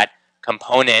developing that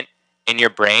component in your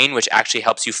brain, which actually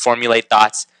helps you formulate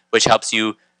thoughts, which helps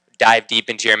you dive deep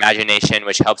into your imagination,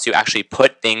 which helps you actually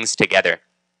put things together.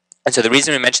 And so the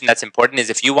reason we mentioned that's important is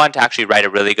if you want to actually write a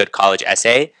really good college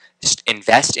essay, just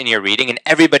invest in your reading, and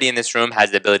everybody in this room has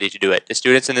the ability to do it. The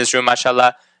students in this room,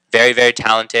 mashallah, very, very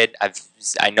talented.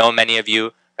 I know many of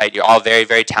you, right? You're all very,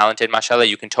 very talented, mashallah.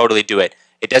 You can totally do it.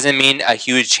 It doesn't mean a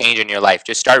huge change in your life.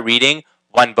 Just start reading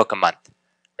one book a month,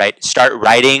 right? Start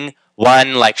writing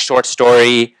one like short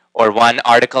story or one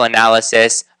article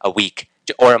analysis a week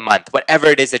or a month, whatever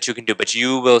it is that you can do, but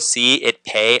you will see it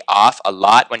pay off a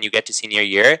lot when you get to senior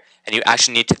year, and you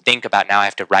actually need to think about, now I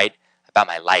have to write about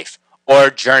my life. Or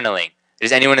journaling.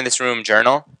 Does anyone in this room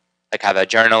journal? Like have a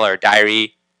journal or a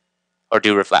diary, or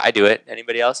do reflect? I do it.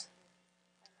 Anybody else?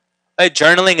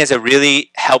 Journaling is a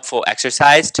really helpful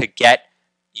exercise to get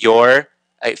your,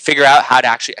 figure out how to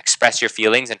actually express your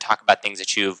feelings and talk about things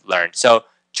that you've learned. So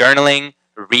journaling,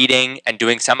 reading, and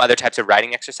doing some other types of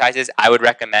writing exercises, I would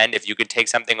recommend, if you could take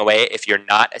something away, if you're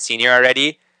not a senior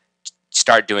already,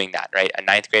 start doing that, right? A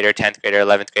 9th grader, 10th grader,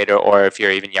 11th grader, or if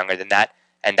you're even younger than that.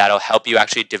 And that'll help you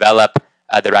actually develop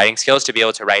the writing skills to be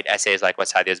able to write essays like what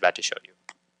Sadia is about to show you.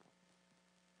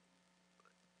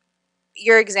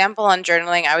 Your example on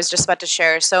journaling, I was just about to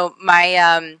share. So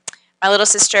my little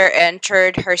sister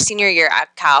entered her senior year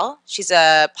at Cal. She's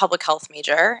a public health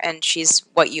major, and she's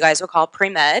what you guys would call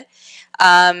pre-med.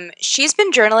 She's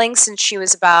been journaling since she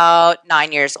was about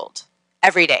 9 years old,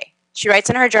 every day. She writes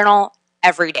in her journal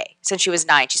every day since she was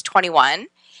 9. She's 21.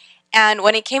 And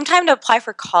when it came time to apply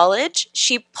for college,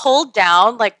 she pulled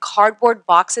down like cardboard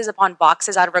boxes upon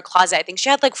boxes out of her closet. I think she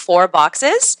had like 4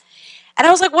 boxes. And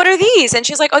I was like, what are these? And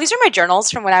she's like, oh, these are my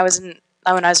journals from when I was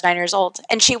 9 years old.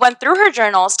 And she went through her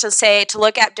journals to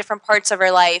look at different parts of her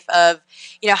life of,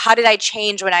 how did I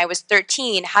change when I was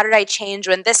 13? How did I change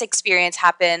when this experience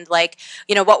happened? Like,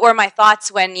 what were my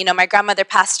thoughts when, my grandmother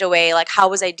passed away? Like, how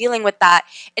was I dealing with that?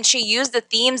 And she used the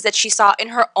themes that she saw in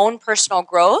her own personal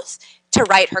growth to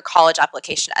write her college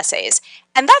application essays.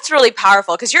 And that's really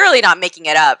powerful because you're really not making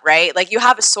it up, right? Like you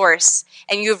have a source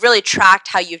and you've really tracked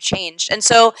how you've changed. And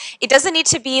so it doesn't need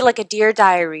to be like a Dear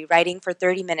Diary writing for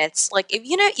 30 minutes. Like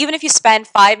even if you spend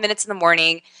 5 minutes in the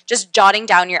morning just jotting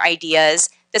down your ideas,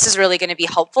 this is really going to be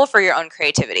helpful for your own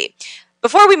creativity.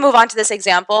 Before we move on to this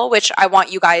example, which I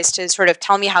want you guys to sort of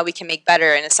tell me how we can make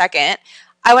better in a second,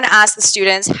 I want to ask the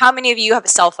students, how many of you have a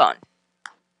cell phone?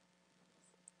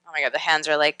 Oh my God, the hands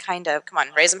are like kind of, come on,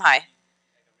 raise them high.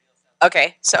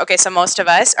 Okay, so most of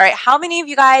us. All right, how many of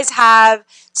you guys have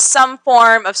some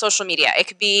form of social media? It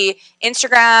could be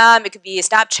Instagram, it could be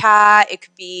Snapchat, it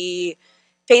could be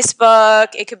Facebook,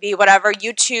 it could be whatever,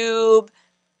 YouTube.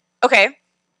 Okay,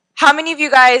 how many of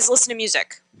you guys listen to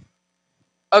music?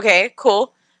 Okay,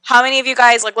 cool. How many of you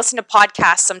guys like listen to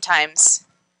podcasts sometimes?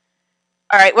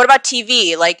 All right, what about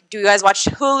TV? Like, do you guys watch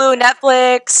Hulu,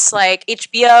 Netflix, like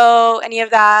HBO, any of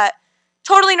that?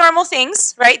 Totally normal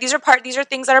things, right? These are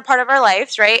things that are part of our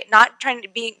lives, right? Not trying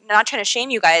to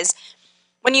shame you guys.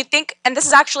 When you think, and this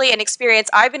is actually an experience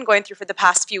I've been going through for the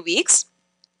past few weeks,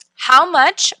 how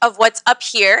much of what's up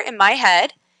here in my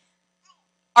head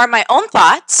are my own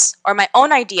thoughts or my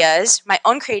own ideas, my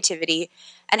own creativity,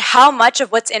 and how much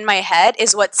of what's in my head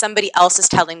is what somebody else is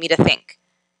telling me to think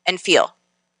and feel?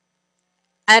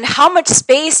 And how much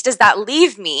space does that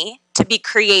leave me to be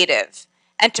creative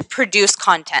and to produce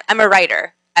content? I'm a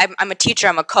writer. I'm a teacher.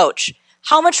 I'm a coach.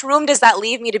 How much room does that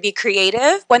leave me to be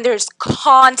creative when there's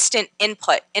constant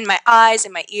input in my eyes,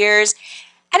 in my ears?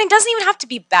 And it doesn't even have to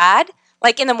be bad.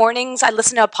 Like in the mornings, I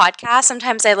listen to a podcast.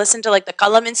 Sometimes I listen to like the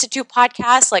Qalam Institute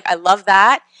podcast. Like I love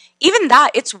that. Even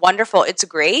that, it's wonderful. It's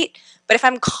great. But if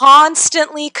I'm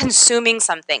constantly consuming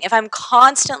something, if I'm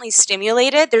constantly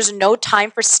stimulated, there's no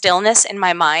time for stillness in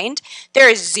my mind. There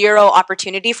is zero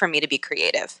opportunity for me to be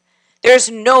creative. There's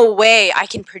no way I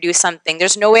can produce something.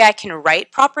 There's no way I can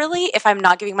write properly if I'm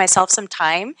not giving myself some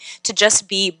time to just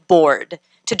be bored,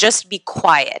 to just be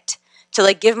quiet, to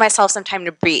like give myself some time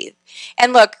to breathe.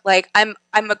 And look, like I'm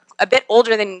a bit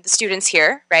older than the students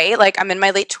here, right? Like I'm in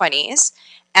my late 20s,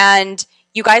 and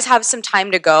you guys have some time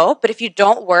to go, but if you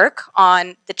don't work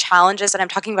on the challenges that I'm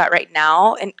talking about right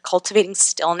now and cultivating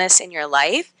stillness in your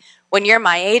life, when you're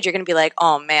my age, you're going to be like,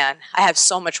 oh man, I have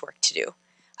so much work to do.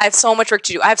 I have so much work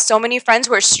to do. I have so many friends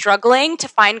who are struggling to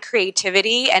find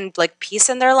creativity and like peace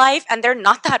in their life, and they're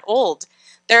not that old.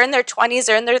 They're in their 20s,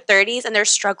 they're in their 30s, and they're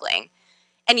struggling.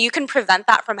 And you can prevent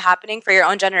that from happening for your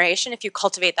own generation if you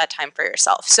cultivate that time for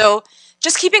yourself. So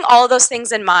just keeping all of those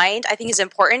things in mind, I think, is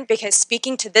important, because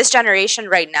speaking to this generation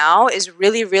right now is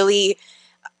really, really,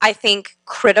 I think,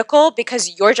 critical,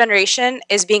 because your generation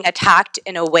is being attacked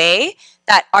in a way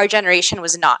that our generation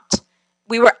was not.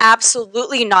 We were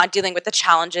absolutely not dealing with the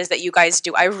challenges that you guys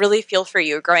do. I really feel for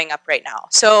you growing up right now.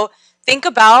 So think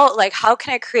about, like, how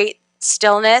can I create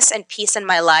stillness and peace in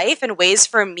my life and ways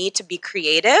for me to be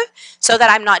creative so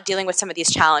that I'm not dealing with some of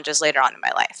these challenges later on in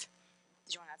my life.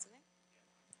 Did you want to add something?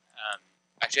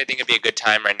 Actually, I think it'd be a good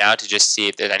time right now to just see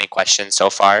if there's any questions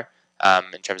so far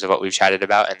in terms of what we've chatted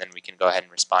about, and then we can go ahead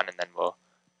and respond, and then we'll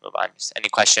move on. Just any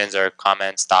questions or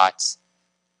comments, thoughts?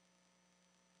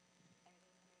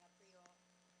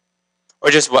 Or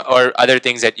just what, or other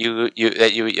things that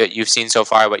you've seen so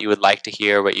far, what you would like to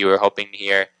hear, what you were hoping to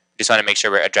hear. Just want to make sure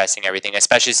we're addressing everything,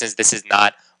 especially since this is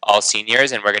not all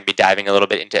seniors, and we're going to be diving a little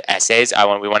bit into essays.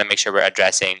 We want to make sure we're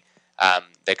addressing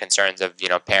the concerns of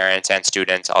parents and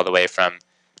students all the way from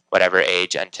whatever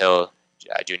age until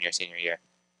junior, senior year.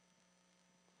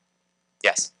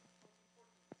 Yes.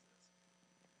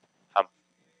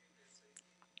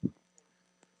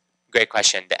 Great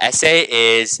question. The essay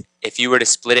is, if you were to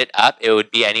split it up, it would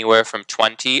be anywhere from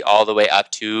 20 all the way up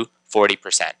to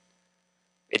 40%.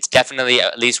 It's definitely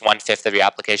at least 1/5 of your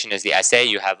application is the essay.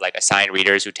 You have like assigned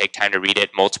readers who take time to read it,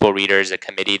 multiple readers, a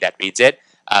committee that reads it.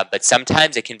 But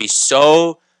sometimes it can be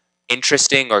so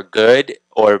interesting or good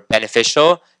or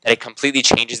beneficial that it completely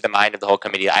changes the mind of the whole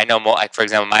committee. I know, like for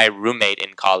example, my roommate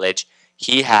in college,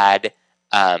 he had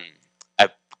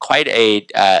quite a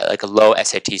low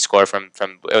SAT score from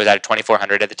it was at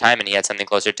 2400 at the time, and he had something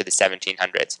closer to the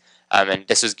 1700s.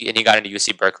 And he got into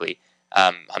UC Berkeley.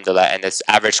 Alhamdulillah, and this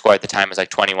average score at the time was like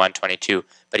 21, 22.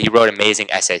 But he wrote amazing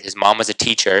essays. His mom was a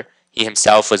teacher. He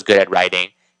himself was good at writing.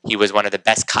 He was one of the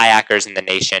best kayakers in the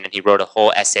nation, and he wrote a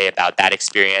whole essay about that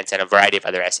experience and a variety of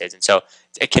other essays. And so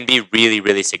it can be really,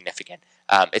 really significant.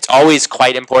 It's always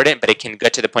quite important, but it can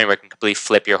get to the point where it can completely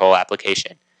flip your whole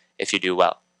application if you do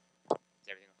well. Is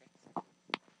everything okay?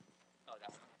 Oh, that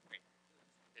one. Great.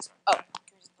 This one. Oh, can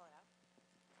we just pull it out?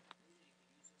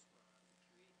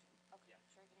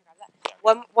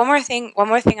 One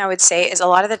more thing I would say is, a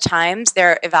lot of the times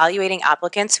they're evaluating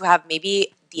applicants who have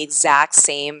maybe the exact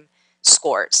same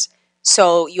scores.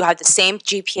 So you have the same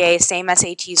GPA, same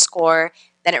SAT score,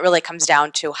 then it really comes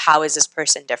down to, how is this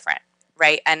person different,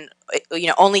 right? And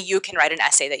only you can write an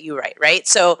essay that you write, right?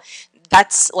 So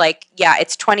that's like, yeah,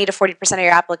 it's 20 to 40% of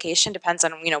your application, depends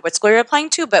on what school you're applying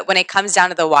to, but when it comes down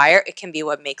to the wire, it can be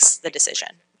what makes the decision.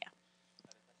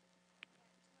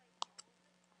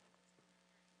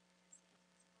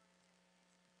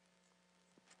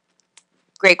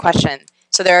 Great question.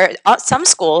 So there are some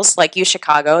schools, like U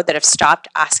Chicago, that have stopped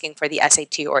asking for the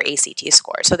SAT or ACT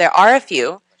score. So there are a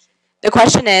few. The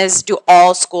question is, do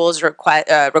all schools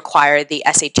require the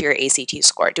SAT or ACT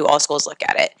score? Do all schools look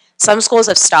at it? Some schools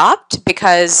have stopped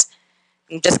because,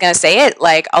 I'm just going to say it,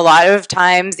 like a lot of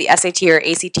times the SAT or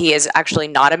ACT is actually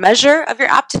not a measure of your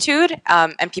aptitude,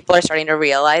 and people are starting to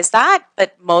realize that,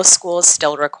 but most schools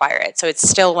still require it. So it's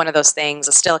still one of those things,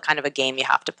 it's still kind of a game you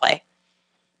have to play.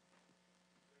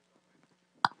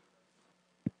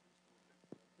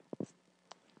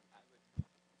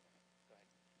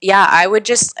 Yeah,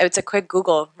 it's a quick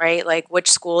Google, right? Like,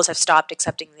 which schools have stopped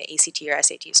accepting the ACT or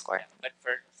SAT score. But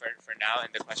for now,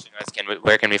 and the question was,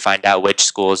 where can we find out which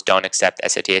schools don't accept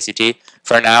SAT, ACT?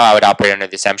 For now, I would operate under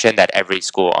the assumption that every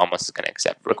school almost is going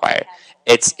to require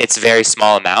it. It's a very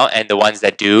small amount, and the ones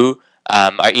that do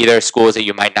are either schools that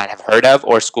you might not have heard of,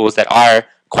 or schools that are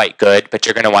quite good, but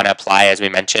you're going to want to apply, as we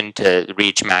mentioned, to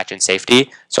reach, match, and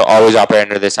safety. So always operate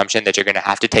under the assumption that you're going to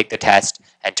have to take the test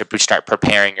and to start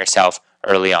preparing yourself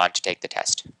early on to take the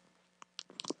test.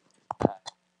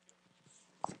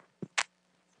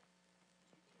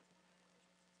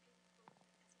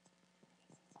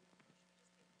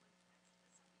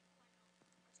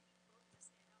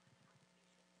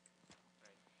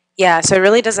 Yeah, so it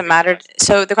really doesn't matter.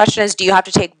 So the question is, do you have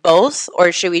to take both,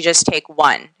 or should we just take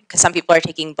one? Because some people are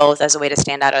taking both as a way to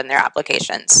stand out in their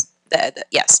applications.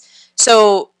 Yes.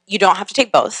 So you don't have to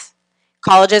take both.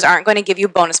 Colleges aren't going to give you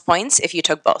bonus points if you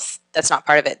took both. That's not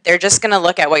part of it. They're just going to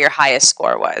look at what your highest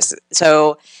score was.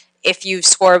 So if you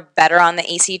score better on the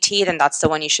ACT, then that's the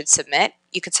one you should submit.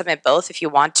 You could submit both if you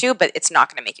want to, but it's not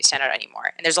going to make you stand out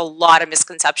anymore. And there's a lot of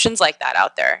misconceptions like that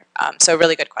out there. So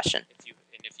really good question.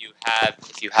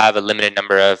 If you have a limited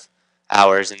number of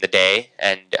hours in the day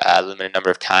and a limited number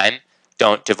of time,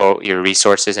 don't devote your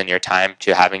resources and your time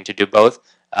to having to do both.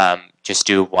 Just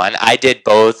do one. I did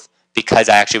both because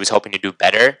I actually was hoping to do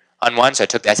better on one. So I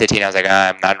took the SAT and I was like,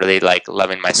 I'm not really like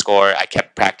loving my score. I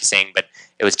kept practicing, but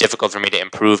it was difficult for me to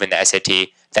improve in the SAT.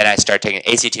 Then I started taking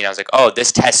ACT and I was like, oh,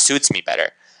 this test suits me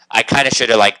better. I kind of should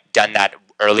have like done that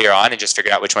earlier on and just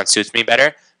figured out which one suits me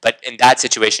better. But in that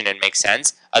situation, it makes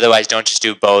sense. Otherwise, don't just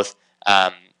do both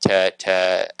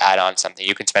to add on something.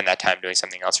 You can spend that time doing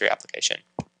something else for your application.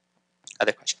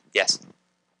 Other question? Yes.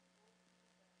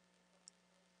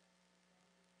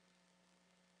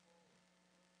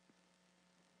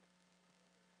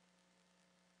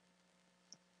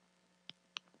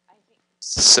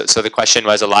 So the question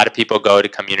was, a lot of people go to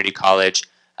community college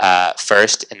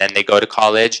first, and then they go to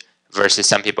college, versus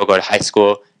some people go to high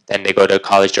school, then they go to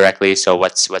college directly. So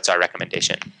what's our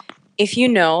recommendation? If you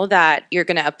know that you're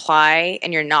going to apply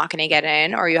and you're not going to get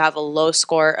in, or you have a low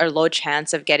score or low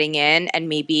chance of getting in, and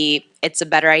maybe it's a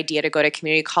better idea to go to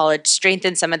community college,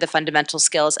 strengthen some of the fundamental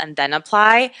skills, and then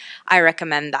apply, I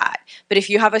recommend that. But if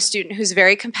you have a student who's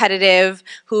very competitive,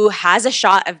 who has a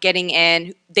shot of getting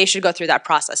in, they should go through that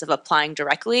process of applying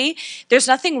directly. There's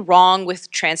nothing wrong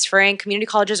with transferring. Community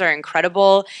colleges are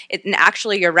incredible. And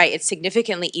actually, you're right, it's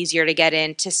significantly easier to get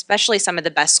into, especially some of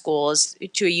the best schools,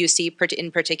 to a UC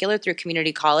in particular, through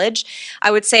community college.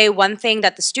 I would say one thing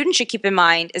that the student should keep in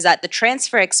mind is that the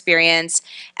transfer experience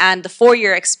and the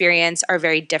four-year experience are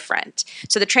very different.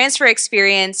 So the transfer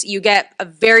experience, you get a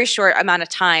very short amount of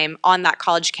time on that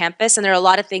college campus, and there are a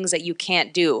lot of things that you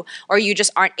can't do, or you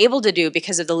just aren't able to do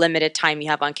because of the limited time you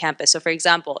have on campus. So for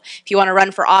example, if you want to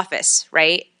run for office,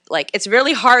 right? Like, it's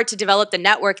really hard to develop the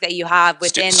network that you have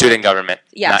within student government,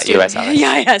 not US office.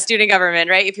 Yeah, student government,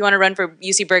 right? If you want to run for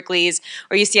UC Berkeley's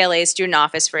or UCLA's student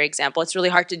office, for example, it's really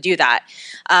hard to do that.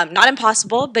 Not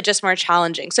impossible, but just more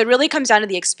challenging. So it really comes down to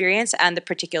the experience and the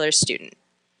particular student.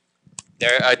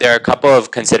 There are a couple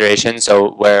of considerations.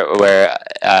 So where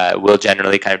we'll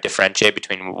generally kind of differentiate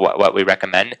between what we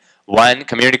recommend. One,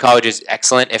 community college is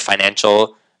excellent if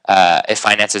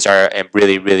finances are a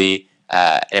really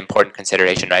an important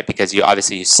consideration, right? Because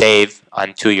you save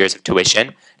on 2 years of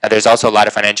tuition. Now, there's also a lot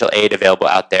of financial aid available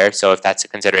out there, so if that's a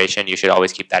consideration, you should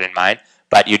always keep that in mind.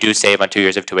 But you do save on 2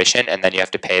 years of tuition, and then you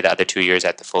have to pay the other 2 years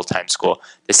at the full-time school.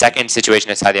 The second situation,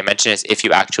 as Sadia mentioned, is if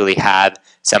you actually have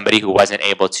somebody who wasn't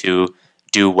able to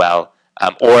do well.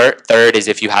 Or third is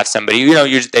if you have somebody,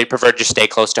 they prefer to just stay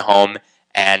close to home,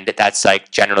 and that's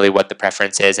like generally what the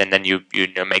preference is, and then you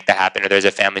make that happen. Or there's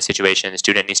a family situation, the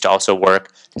student needs to also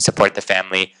work to support the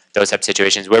family, those type of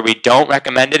situations. Where we don't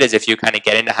recommend it is if you kind of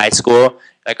get into high school,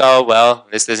 like, oh, well,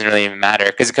 this doesn't really even matter.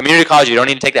 Because in community college, you don't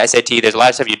need to take the SAT. There's a lot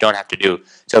of stuff you don't have to do.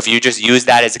 So if you just use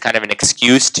that as a kind of an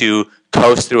excuse to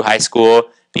coast through high school,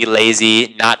 be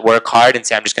lazy, not work hard, and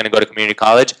say, I'm just going to go to community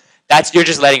college, you're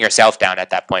just letting yourself down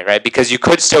at that point, right? Because you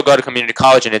could still go to community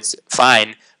college and it's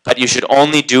fine, but you should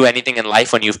only do anything in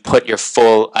life when you've put your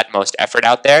full utmost effort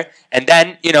out there. And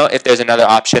then, if there's another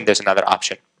option, there's another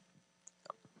option.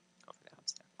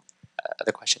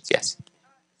 Other questions? Yes.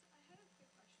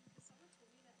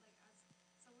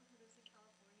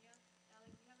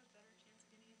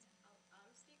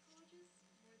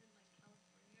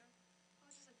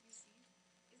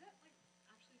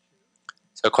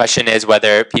 So the question is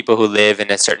whether people who live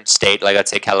in a certain state, like let's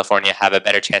say California, have a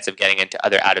better chance of getting into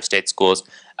other out-of-state schools.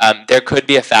 There could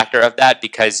be a factor of that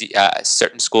because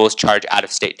certain schools charge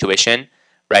out-of-state tuition,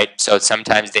 right? So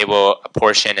sometimes they will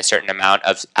apportion a certain amount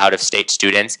of out-of-state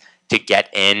students to get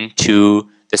into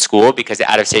the school because the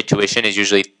out-of-state tuition is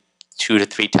usually 2 to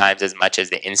 3 times as much as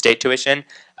the in-state tuition.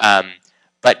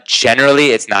 But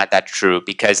generally, it's not that true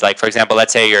because, like, for example,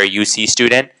 let's say you're a UC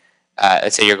student.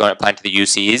 Let's say you're going to apply to the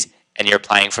UCs, and you're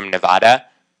applying from Nevada,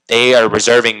 they are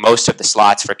reserving most of the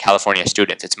slots for California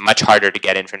students. It's much harder to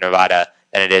get in from Nevada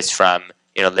than it is from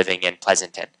living in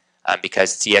Pleasanton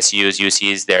because CSUs,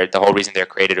 UCs, the whole reason they're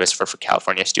created was for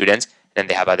California students, and then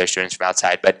they have other students from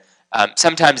outside. But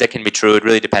sometimes that can be true. It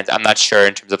really depends. I'm not sure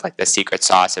in terms of like the secret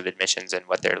sauce of admissions and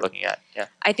what they're looking at. Yeah.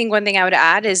 I think one thing I would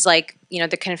add is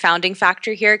the confounding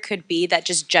factor here could be that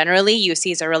just generally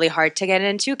UCs are really hard to get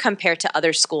into compared to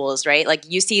other schools, right? Like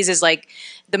UCs is like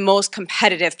the most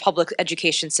competitive public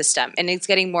education system, and it's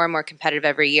getting more and more competitive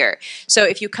every year. So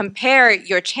if you compare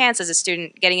your chance as a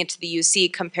student getting into the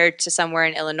UC compared to somewhere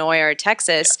in Illinois or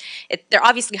Texas, they're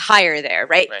obviously higher there,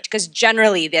 right? Because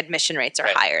generally the admission rates are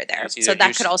higher there. So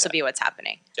that could also be what's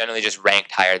happening. Generally just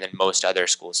ranked higher than most other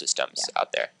school systems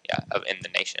out there, in the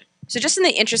nation. So just in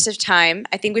the interest of time,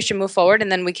 I think we should move forward,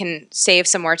 and then we can save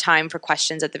some more time for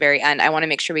questions at the very end. I want to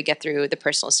make sure we get through the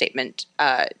personal statement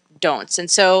don'ts. And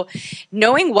so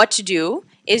knowing what to do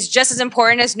is just as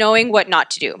important as knowing what not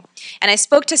to do. And I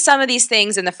spoke to some of these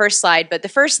things in the first slide, but the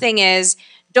first thing is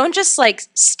don't just like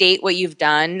state what you've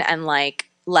done and like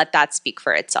let that speak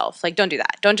for itself. Like, don't do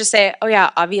that. Don't just say, oh yeah,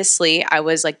 obviously I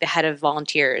was like the head of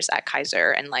volunteers at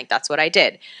Kaiser and like that's what I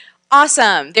did.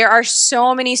 Awesome. There are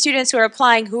so many students who are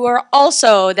applying who are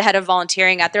also the head of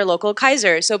volunteering at their local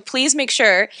Kaiser. So please make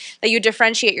sure that you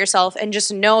differentiate yourself and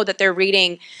just know that they're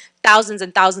reading thousands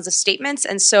and thousands of statements.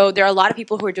 And so there are a lot of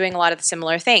people who are doing a lot of the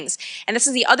similar things. And this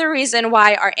is the other reason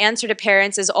why our answer to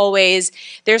parents is always,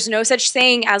 there's no such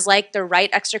thing as like the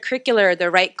right extracurricular, the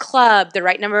right club, the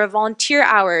right number of volunteer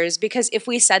hours. Because if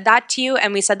we said that to you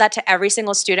and we said that to every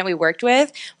single student we worked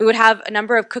with, we would have a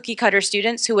number of cookie cutter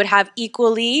students who would have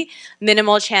equally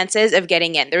minimal chances of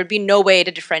getting in. There would be no way to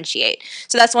differentiate.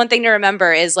 So that's one thing to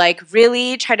remember is like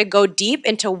really try to go deep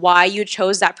into why you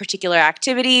chose that particular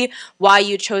activity, why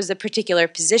you chose the particular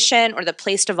position or the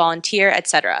place to volunteer,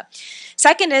 etc.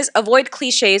 Second is avoid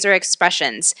cliches or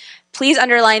expressions. Please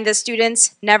underline this,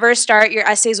 students. Never start your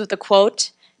essays with a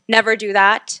quote. Never do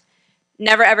that.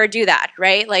 Never ever do that,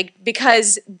 right? Like,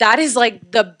 because that is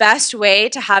like the best way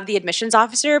to have the admissions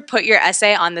officer put your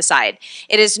essay on the side.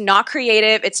 It is not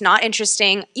creative. It's not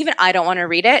interesting. Even I don't want to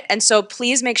read it. And so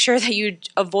please make sure that you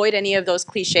avoid any of those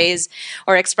cliches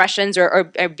or expressions or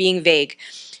being vague.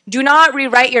 Do not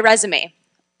rewrite your resume.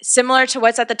 Similar to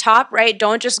what's at the top, right?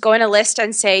 Don't just go in a list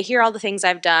and say, here are all the things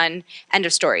I've done, end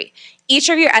of story. Each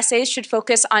of your essays should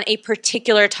focus on a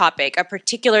particular topic, a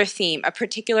particular theme, a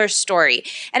particular story.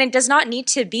 And it does not need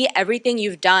to be everything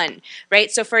you've done, right?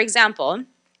 So for example,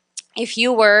 if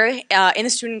you were in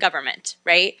the student government,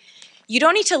 right? You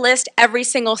don't need to list every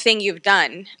single thing you've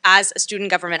done as a student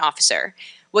government officer.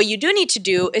 What you do need to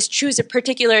do is choose a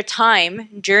particular time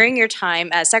during your time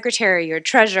as secretary or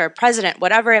treasurer, president,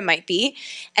 whatever it might be,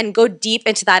 and go deep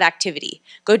into that activity.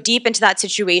 Go deep into that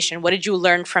situation. What did you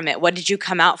learn from it? What did you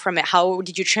come out from it? How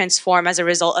did you transform as a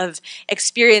result of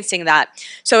experiencing that?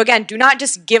 So again, do not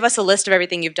just give us a list of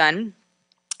everything you've done.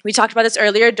 We talked about this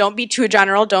earlier. Don't be too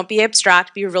general. Don't be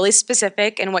abstract. Be really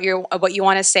specific in what you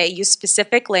want to say. Use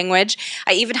specific language.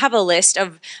 I even have a list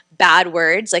of bad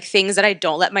words, like things that I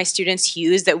don't let my students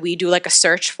use that we do like a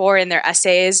search for in their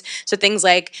essays. So things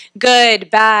like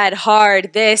good, bad,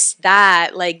 hard, this,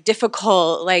 that, like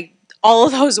difficult, like all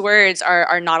of those words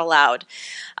are not allowed.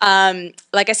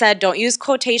 Like I said, don't use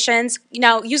quotations.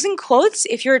 Now, using quotes,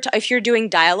 if you're doing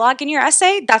dialogue in your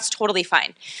essay, that's totally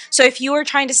fine. So if you were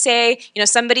trying to say,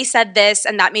 somebody said this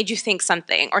and that made you think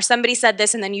something, or somebody said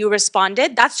this and then you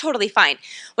responded, that's totally fine.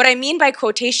 What I mean by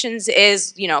quotations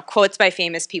is, quotes by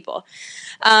famous people.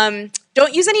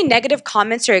 Don't use any negative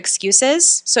comments or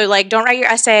excuses. So like, don't write your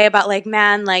essay about like,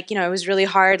 man, like, it was really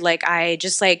hard. Like, I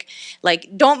just like,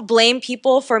 don't blame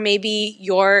people for maybe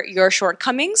your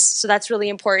shortcomings. So that's really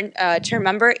important to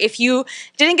remember. If you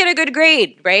didn't get a good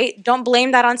grade, right? Don't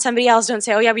blame that on somebody else. Don't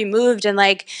say, oh yeah, we moved and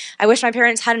like, I wish my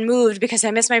parents hadn't moved because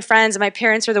I miss my friends and my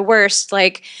parents are the worst.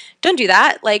 Like, don't do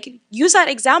that. Like, use that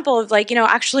example of like,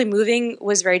 actually moving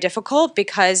was very difficult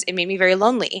because it made me very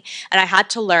lonely. And I had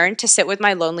to learn to sit with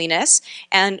my loneliness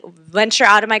and venture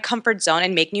out of my comfort zone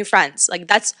and make new friends. Like,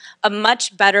 that's a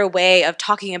much better way of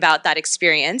talking about that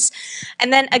experience.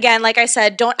 And then again, like I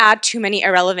said, don't add too many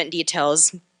irrelevant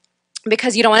details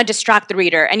because you don't want to distract the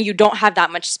reader and you don't have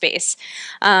that much space.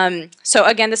 So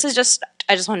again,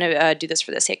 I just want to do this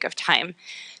for the sake of time.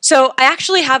 So I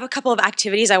actually have a couple of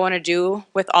activities I want to do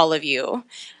with all of you.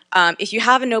 If you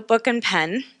have a notebook and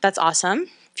pen, that's awesome.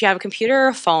 If you have a computer or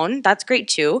a phone, that's great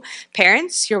too.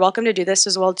 Parents, you're welcome to do this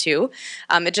as well too.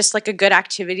 It's just like a good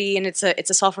activity and it's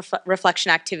a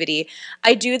self-reflection activity.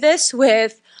 I do this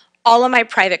with all of my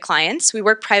private clients. We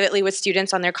work privately with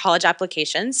students on their college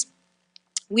applications.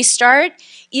 We start,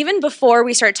 even before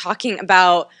we start talking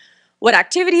about what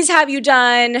activities have you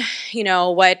done,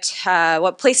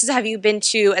 what places have you been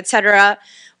to, etc.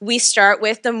 We start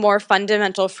with the more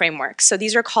fundamental frameworks. So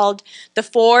these are called the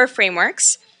 4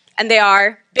 frameworks, and they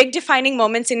are big defining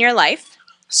moments in your life.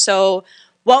 So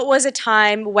what was a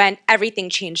time when everything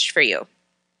changed for you?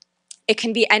 It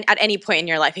can be at any point in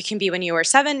your life. It can be when you were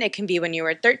 7, it can be when you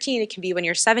were 13, it can be when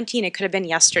you're 17, it could have been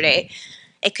yesterday.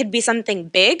 It could be something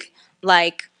big,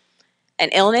 like an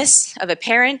illness of a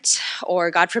parent, or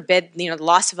God forbid, the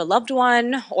loss of a loved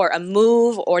one, or a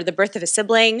move, or the birth of a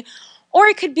sibling, or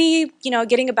it could be,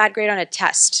 getting a bad grade on a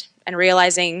test and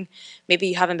realizing maybe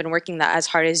you haven't been working that as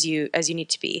hard as you need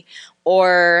to be,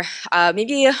 or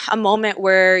maybe a moment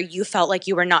where you felt like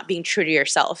you were not being true to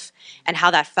yourself and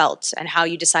how that felt and how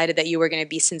you decided that you were going to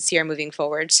be sincere moving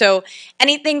forward. So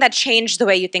anything that changed the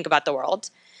way you think about the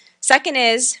world. Second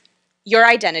is your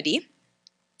identity.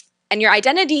 And your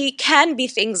identity can be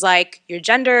things like your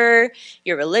gender,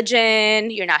 your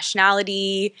religion, your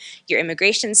nationality, your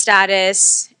immigration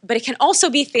status, but it can also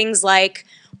be things like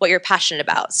what you're passionate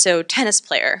about. So tennis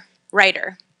player,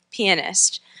 writer,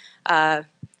 pianist,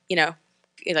 you know,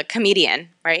 comedian,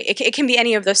 right? It can be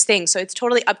any of those things. So it's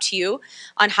totally up to you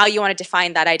on how you want to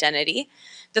define that identity.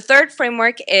 The third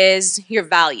framework is your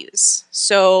values.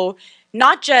 So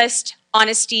not just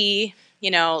honesty,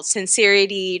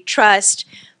 sincerity, trust,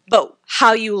 but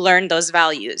how you learn those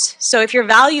values. So if your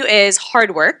value is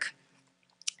hard work,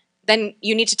 then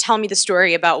you need to tell me the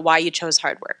story about why you chose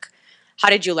hard work. How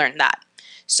did you learn that?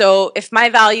 So if my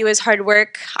value is hard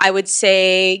work, I would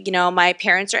say, my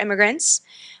parents are immigrants.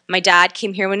 My dad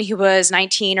came here when he was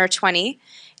 19 or 20,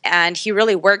 and he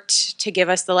really worked to give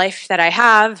us the life that I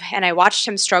have, and I watched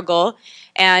him struggle,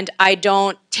 and I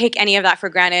don't take any of that for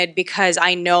granted because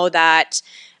I know that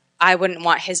I wouldn't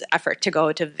want his effort to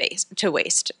go to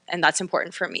waste, and that's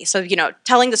important for me. So,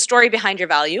 telling the story behind your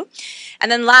value. And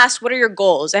then last, what are your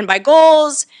goals? And by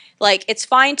goals, it's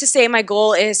fine to say my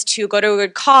goal is to go to a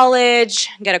good college,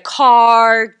 get a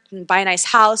car, buy a nice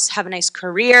house, have a nice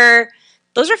career.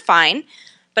 Those are fine,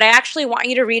 but I actually want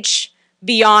you to reach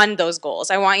beyond those goals.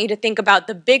 I want you to think about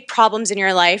the big problems in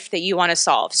your life that you want to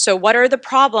solve. So what are the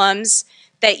problems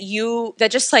that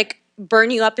just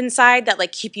burn you up inside,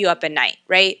 that keep you up at night,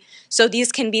 right? So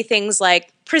these can be things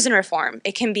like prison reform.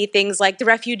 It can be things like the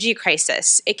refugee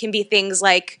crisis. It can be things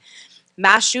like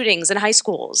mass shootings in high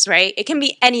schools, right? It can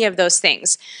be any of those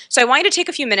things. So I want you to take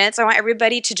a few minutes. I want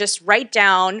everybody to just write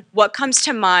down what comes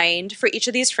to mind for each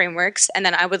of these frameworks, and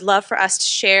then I would love for us to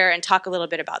share and talk a little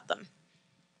bit about them.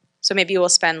 So maybe we'll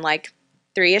spend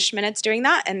 3-ish minutes doing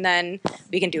that, and then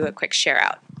we can do a quick share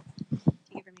out.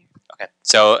 Okay.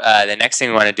 So the next thing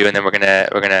we want to do, and then we're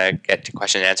gonna get to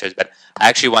question and answers. But I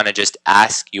actually want to just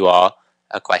ask you all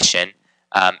a question,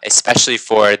 especially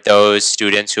for those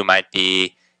students who might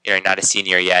be not a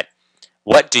senior yet.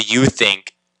 What do you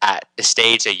think at the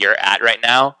stage that you're at right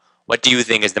now? What do you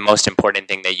think is the most important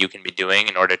thing that you can be doing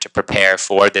in order to prepare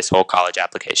for this whole college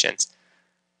applications,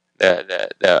 the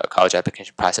college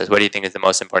application process? What do you think is the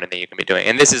most important thing you can be doing?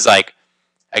 And this is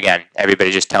again,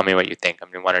 everybody just tell me what you think. I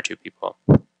mean, 1 or 2 people.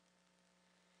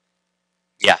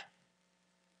 Yeah.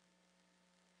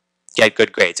 Get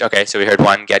good grades. Okay, so we heard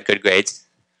 1, get good grades.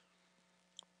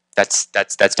 That's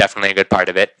definitely a good part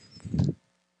of it.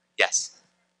 Yes.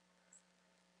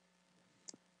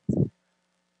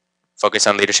 Focus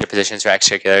on leadership positions for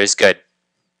extracurriculars. Good.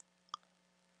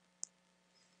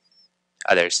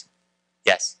 Others.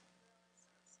 Yes.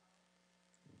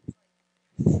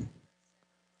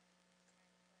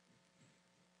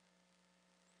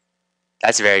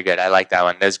 That's very good. I like that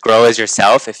one. There's grow as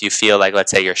yourself if you feel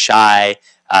let's say you're shy,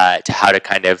 to how to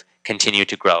kind of continue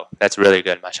to grow. That's really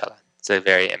good, mashallah. It's a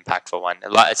very impactful one.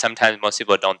 Sometimes most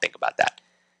people don't think about that.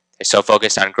 They're so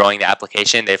focused on growing the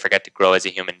application, they forget to grow as a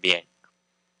human being.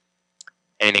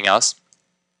 Anything else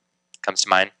comes to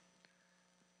mind?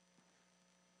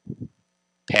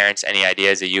 Parents, any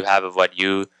ideas that you have of what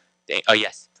you think? Oh,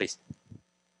 yes, please.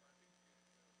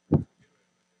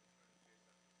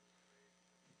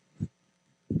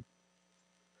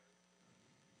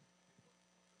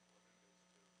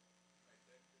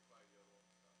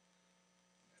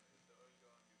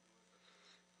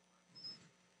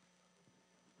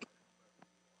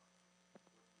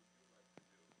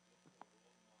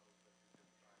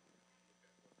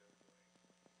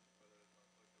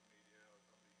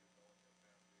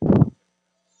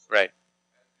 Right.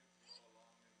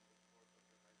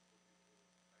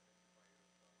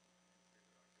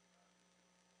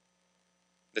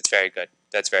 That's very good.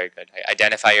 That's very good.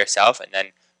 Identify yourself and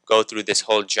then go through this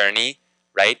whole journey,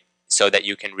 right? So that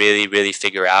you can really, really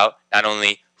figure out not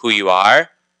only who you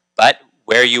are, but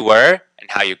where you were and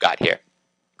how you got here.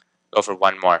 Go for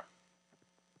 1 more.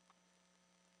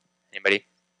 Anybody?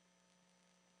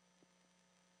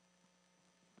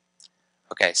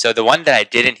 Okay, so the one that I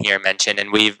didn't hear mentioned,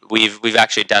 and we've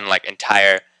actually done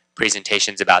entire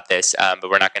presentations about this, but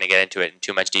we're not going to get into it in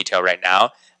too much detail right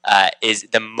now, is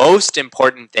the most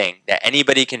important thing that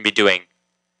anybody can be doing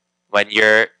when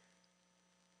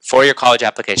for your college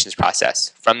applications process,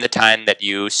 from the time that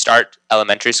you start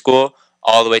elementary school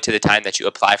all the way to the time that you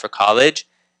apply for college,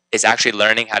 is actually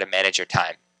learning how to manage your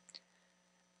time.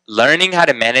 Learning how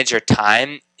to manage your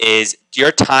time is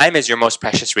your most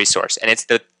precious resource, and it's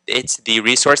the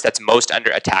resource that's most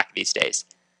under attack these days.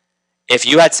 If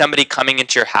you had somebody coming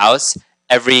into your house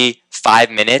every 5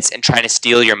 minutes and trying to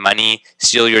steal your money,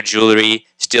 steal your jewelry,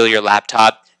 steal your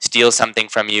laptop, steal something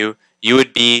from you, you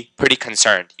would be pretty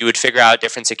concerned. You would figure out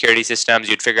different security systems,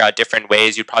 you'd figure out different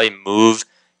ways, you'd probably move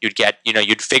you'd get,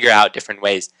 you'd figure out different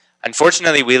ways.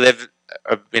 Unfortunately, we live,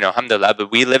 alhamdulillah,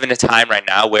 but we live in a time right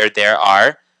now where there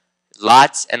are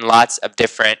lots and lots of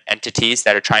different entities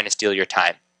that are trying to steal your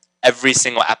time. Every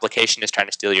single application is trying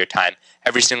to steal your time.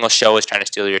 Every single show is trying to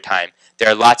steal your time. There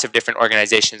are lots of different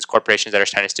organizations, corporations that are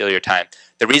trying to steal your time.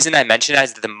 The reason I mention that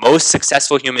is that the most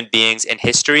successful human beings in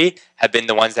history have been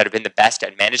the ones that have been the best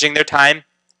at managing their time.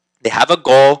 They have a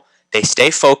goal, they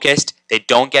stay focused, they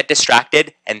don't get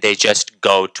distracted, and they just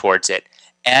go towards it.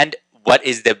 And what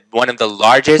is one of the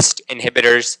largest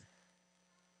inhibitors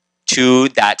to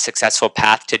that successful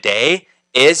path today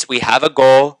is we have a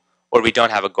goal or we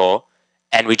don't have a goal,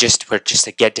 and we're just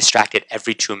to get distracted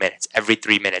every 2 minutes, every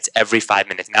 3 minutes, every 5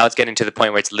 minutes. Now it's getting to the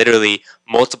point where it's literally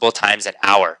multiple times an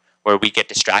hour where we get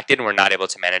distracted and we're not able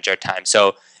to manage our time.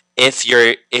 So if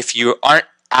you aren't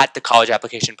at the college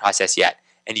application process yet,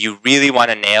 and you really want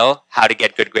to nail how to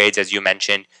get good grades, as you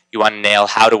mentioned, you want to nail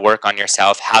how to work on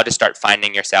yourself, how to start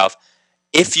finding yourself,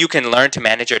 if you can learn to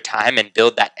manage your time and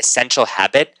build that essential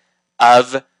habit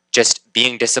of just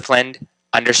being disciplined,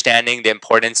 understanding the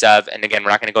importance of, and again, we're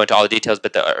not going to go into all the details,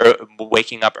 but the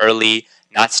waking up early,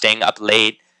 not staying up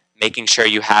late, making sure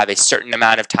you have a certain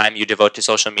amount of time you devote to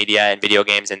social media and video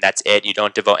games, and that's it. You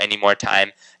don't devote any more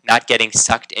time. Not getting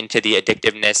sucked into the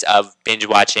addictiveness of binge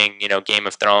watching, Game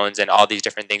of Thrones and all these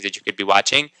different things that you could be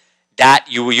watching. That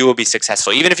you will be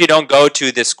successful. Even if you don't go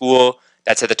to the school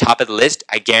that's at the top of the list,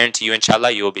 I guarantee you,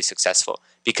 inshallah, you will be successful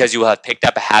because you will have picked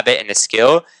up a habit and a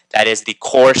skill that is the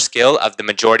core skill of the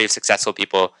majority of successful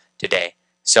people today.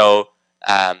 So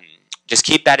just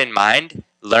keep that in mind.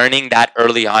 Learning that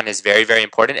early on is very, very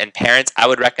important. And parents, I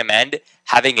would recommend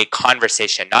having a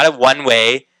conversation, not a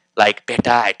one-way, like,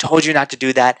 beta, I told you not to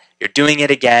do that, you're doing it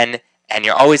again, and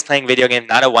you're always playing video games,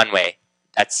 not a one-way.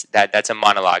 That's a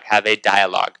monologue. Have a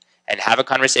dialogue and have a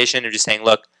conversation of just saying,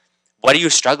 look, what are you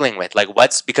struggling with? Like,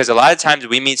 because a lot of times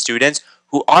we meet students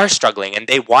who are struggling and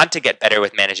they want to get better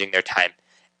with managing their time.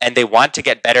 And they want to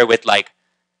get better with, like,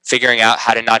 figuring out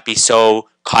how to not be so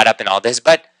caught up in all this,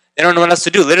 but they don't know what else to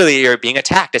do. Literally, you're being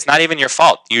attacked. It's not even your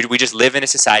fault. We just live in a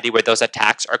society where those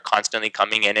attacks are constantly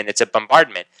coming in and it's a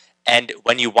bombardment. And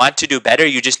when you want to do better,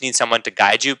 you just need someone to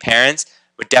guide you. Parents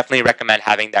would definitely recommend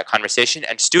having that conversation.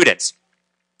 And students,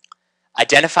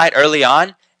 identify it early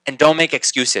on and don't make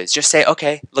excuses. Just say,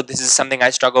 okay, look, this is something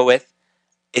I struggle with.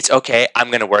 It's okay. I'm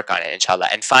going to work on it, inshallah.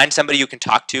 And find somebody you can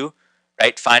talk to,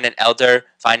 right? Find an elder,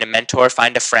 find a mentor,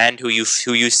 find a friend who you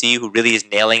see who really is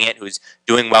nailing it, who's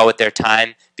doing well with their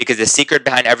time. Because the secret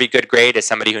behind every good grade is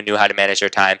somebody who knew how to manage their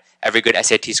time. Every good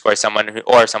SAT score is someone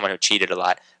who cheated a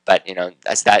lot. But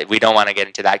that's that. We don't want to get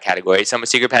into that category. Some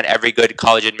secret behind every good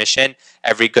college admission,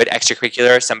 every good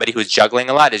extracurricular, somebody who's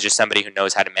juggling a lot is just somebody who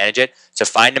knows how to manage it. So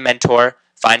find a mentor,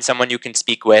 find someone you can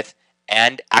speak with,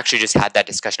 and actually just have that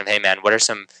discussion of, hey man, what are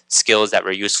some skills that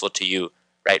were useful to you,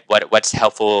 right? What's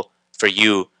helpful for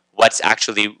you? What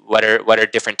are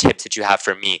different tips that you have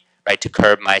for me, right? To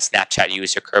curb my Snapchat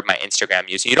use or curb my Instagram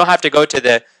use. You don't have to go to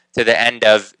the end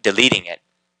of deleting it,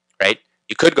 right?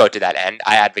 You could go to that end.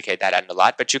 I advocate that end a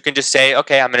lot, but you can just say,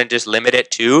 okay, I'm going to just limit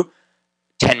it to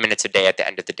 10 minutes a day at the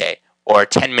end of the day, or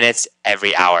 10 minutes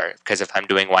every hour, because if I'm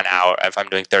doing 1 hour, if I'm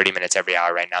doing 30 minutes every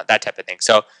hour right now, that type of thing.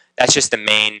 So that's just the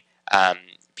main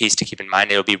piece to keep in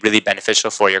mind. It'll be really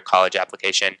beneficial for your college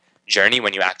application journey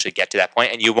when you actually get to that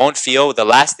point, and you won't feel, the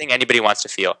last thing anybody wants to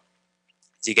feel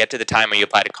is you get to the time where you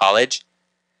apply to college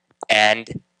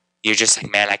and you're just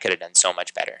like, man, I could have done so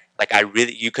much better. Like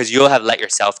because you'll have let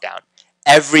yourself down.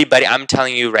 Everybody, I'm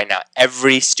telling you right now,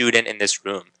 every student in this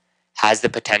room has the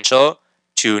potential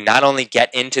to not only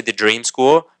get into the dream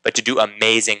school, but to do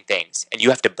amazing things. And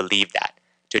you have to believe that.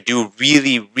 To do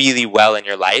really, really well in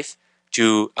your life,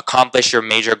 to accomplish your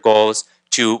major goals,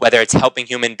 to whether it's helping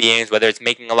human beings, whether it's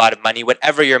making a lot of money,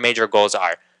 whatever your major goals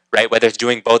are, right? Whether it's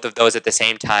doing both of those at the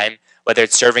same time, whether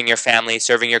it's serving your family,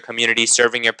 serving your community,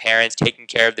 serving your parents, taking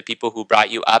care of the people who brought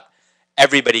you up,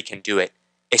 everybody can do it.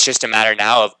 It's just a matter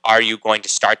now of, are you going to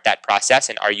start that process,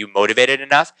 and are you motivated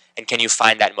enough, and can you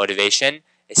find that motivation,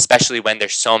 especially when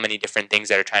there's so many different things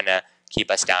that are trying to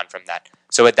keep us down from that.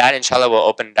 So with that, inshallah, we'll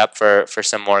open it up for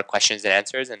some more questions and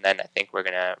answers, and then I think we're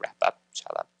going to wrap up,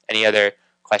 inshallah. Any other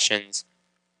questions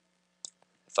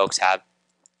folks have?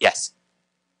 Yes.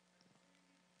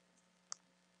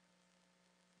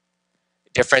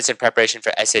 Difference in preparation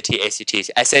for SAT, ACTs.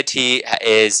 SAT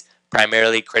is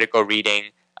primarily critical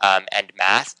reading and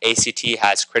math. ACT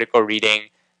has critical reading,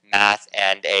 math,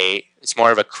 and it's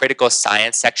more of a critical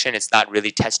science section. It's not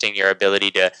really testing your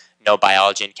ability to know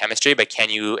biology and chemistry, but can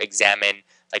you examine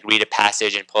like read a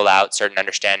passage and pull out certain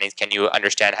understandings? Can you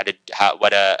understand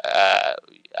what a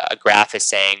graph is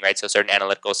saying, right? So certain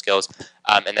analytical skills.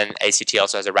 And then ACT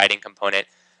also has a writing component.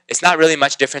 It's not really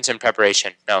much difference in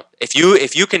preparation. No, if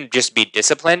you can just be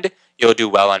disciplined, you'll do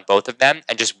well on both of them,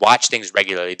 and just watch things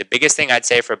regularly. The biggest thing I'd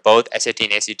say for both SAT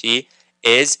and ACT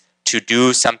is to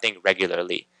do something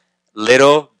regularly.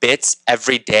 Little bits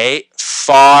every day,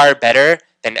 far better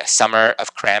than a summer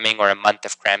of cramming or a month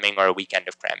of cramming or a weekend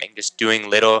of cramming. Just doing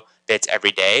little bits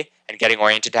every day and getting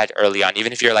oriented to that early on.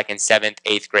 Even if you're like in 7th,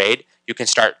 8th grade, you can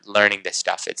start learning this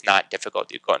stuff. It's not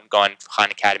difficult. You go on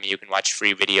Khan Academy, you can watch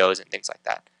free videos and things like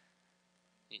that.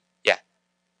 Yeah.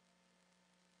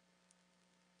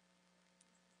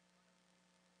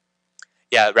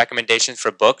 Yeah, recommendations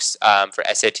for books for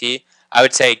SAT. I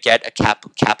would say get a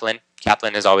Kaplan.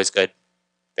 Kaplan is always good.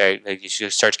 You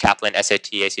should search Kaplan, SAT,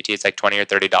 ACT. It's like $20 or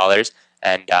 $30,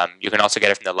 and you can also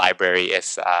get it from the library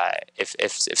if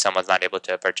someone's not able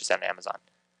to purchase it on Amazon.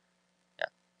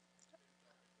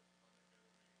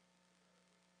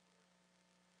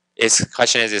 Yeah.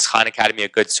 Question is Khan Academy a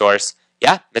good source?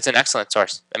 Yeah, it's an excellent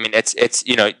source. I mean, it's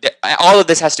all of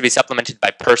this has to be supplemented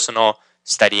by personal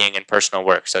studying and personal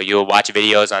work. So you'll watch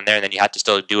videos on there, and then you have to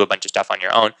still do a bunch of stuff on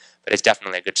your own, but it's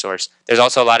definitely a good source. There's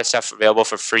also a lot of stuff available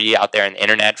for free out there on the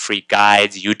internet, free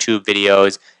guides, YouTube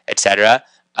videos, etc.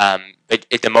 But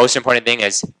the most important thing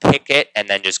is pick it and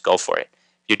then just go for it.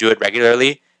 If you do it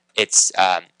regularly, it's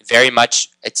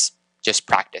it's just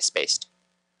practice based.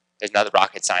 There's not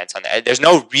rocket science on that. There's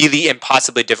no really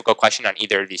impossibly difficult question on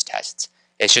either of these tests.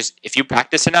 It's just if you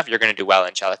practice enough, you're going to do well,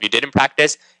 inshallah. If you didn't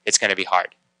practice, it's going to be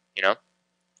hard, you know?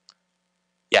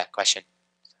 Yeah, question.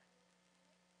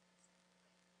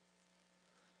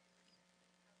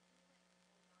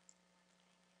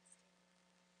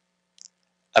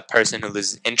 A person who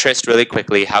loses interest really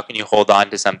quickly, how can you hold on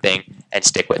to something and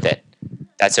stick with it?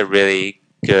 That's a really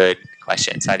good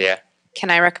question. Sadia?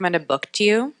 Can I recommend a book to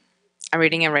you? I'm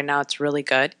reading it right now. It's really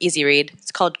good. Easy read.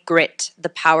 It's called Grit, The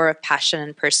Power of Passion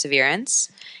and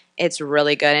Perseverance. It's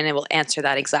really good, and it will answer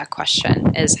that exact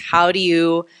question, is how do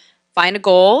you find a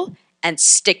goal and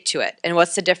stick to it? And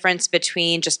what's the difference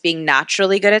between just being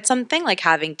naturally good at something, like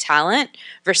having talent,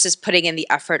 versus putting in the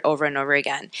effort over and over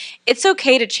again? It's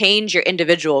okay to change your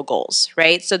individual goals,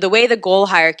 right? So the way the goal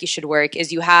hierarchy should work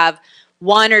is you have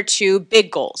 1 or 2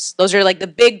 big goals. Those are like the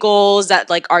big goals that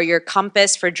like are your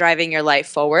compass for driving your life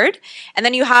forward. And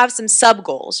then you have some sub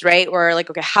goals, right? Where like,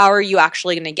 okay, how are you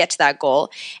actually going to get to that goal?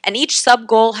 And each sub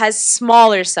goal has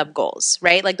smaller sub goals,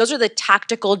 right? Like those are the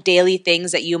tactical daily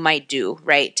things that you might do,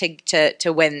 right?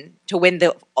 To win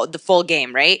the full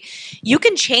game, right? You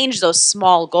can change those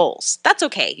small goals. That's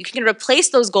okay. You can replace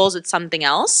those goals with something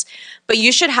else, but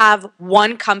you should have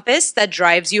one compass that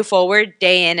drives you forward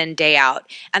day in and day out.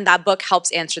 And that book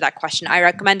helps answer that question. I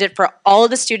recommend it for all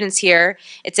of the students here.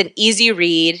 It's an easy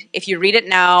read. If you read it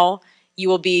now, you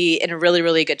will be in a really,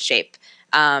 really good shape.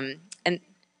 And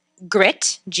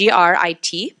Grit,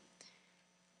 Grit,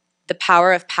 The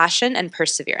Power of Passion and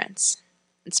Perseverance.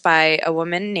 It's by a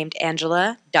woman named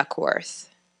Angela Duckworth.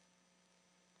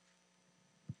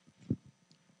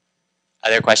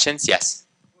 Other questions? Yes.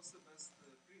 What's the best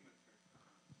pre-med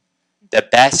track? The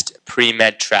best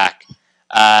pre-med track.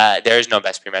 There is no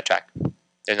best pre-med track.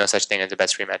 There's no such thing as the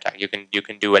best pre-med track. You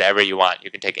can do whatever you want.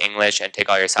 You can take English and take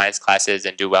all your science classes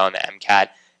and do well in the MCAT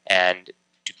and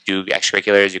do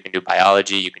extracurriculars. You can do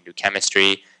biology. You can do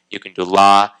chemistry. You can do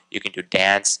law. You can do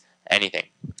dance. Anything.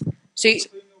 So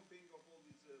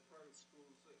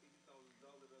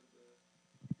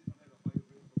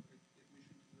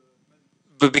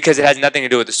but because it has nothing to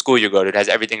do with the school you go to, it has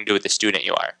everything to do with the student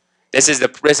you are. This is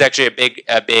actually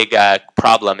a big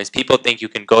problem. Is people think you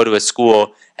can go to a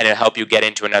school and it'll help you get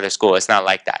into another school. It's not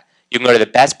like that. You can go to the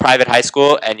best private high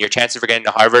school, and your chances for getting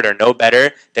to Harvard are no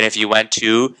better than if you went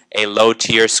to a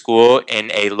low-tier school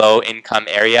in a low-income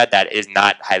area that is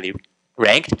not highly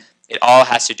ranked. It all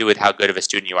has to do with how good of a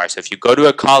student you are. So if you go to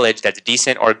a college that's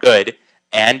decent or good,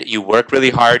 and you work really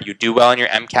hard, you do well on your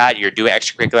MCAT, you're doing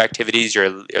extracurricular activities,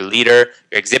 you're a leader,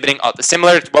 you're exhibiting,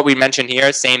 similar to what we mentioned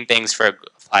here, same things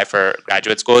apply for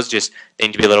graduate schools, just they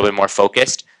need to be a little bit more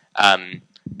focused, and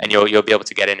you'll be able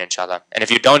to get in, inshallah. And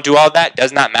if you don't do all that, it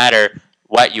does not matter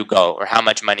what you go or how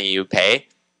much money you pay,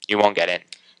 you won't get in.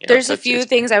 There's a few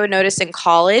things I would notice in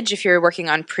college if you're working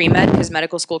on pre-med, because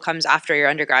medical school comes after your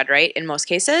undergrad, right, in most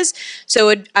cases.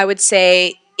 So I would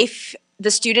say if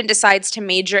the student decides to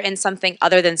major in something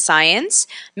other than science,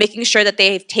 making sure that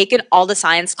they've taken all the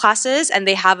science classes and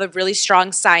they have a really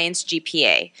strong science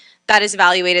GPA. that is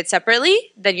evaluated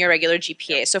separately than your regular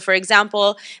GPA. So for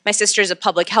example, my sister is a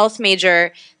public health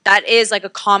major. That is like a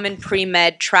common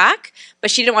pre-med track,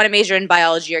 but she didn't want to major in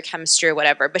biology or chemistry or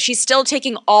whatever. But she's still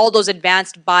taking all those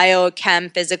advanced bio, chem,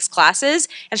 physics classes,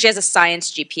 and she has a science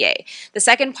GPA. The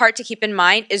second part to keep in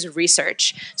mind is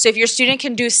research. So if your student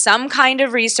can do some kind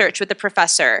of research with the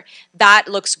professor, that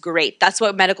looks great. That's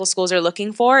what medical schools are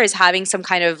looking for, is having some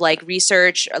kind of like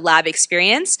research or lab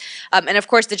experience. And of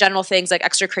course, the general things like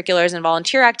extracurriculars and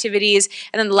volunteer activities.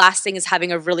 And then the last thing is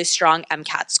having a really strong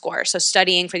MCAT score. So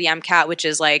studying for the MCAT, which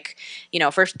is like, you know,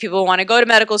 for people who want to go to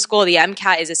medical school, the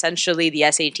MCAT is essentially the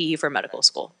SAT for medical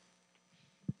school.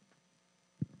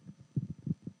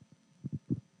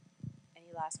 Any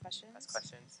last questions? Last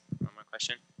questions? One more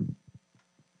question?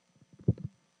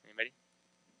 Anybody?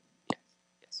 Yes.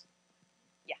 Yes.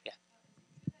 Yeah.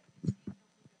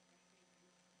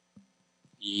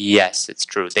 Yes, it's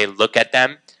true. They look at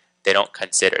them, they don't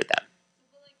consider them.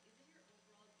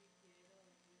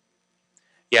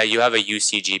 Yeah, you have a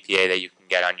UC GPA that you can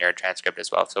get on your transcript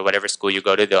as well. So whatever school you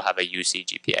go to, they'll have a UC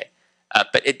GPA.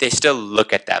 But they still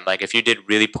look at them. Like if you did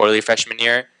really poorly freshman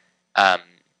year,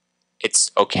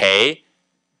 it's okay.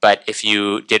 But if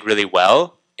you did really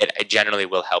well, it generally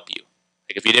will help you.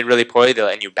 Like if you did really poorly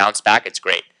and you bounce back, it's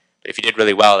great. But if you did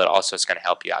really well, it also is going to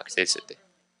help you out.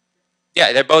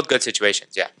 Yeah, they're both good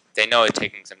situations. Yeah, they know it's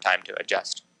taking some time to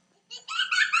adjust.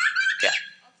 Yeah.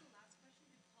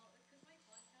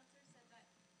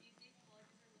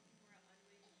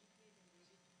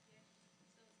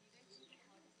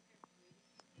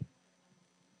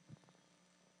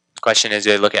 Question is, do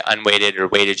they look at unweighted or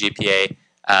weighted GPA?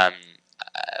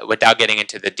 Without getting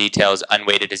into the details,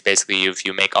 unweighted is basically if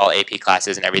you make all AP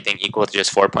classes and everything equal to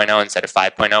just 4.0 instead of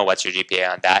 5.0, what's your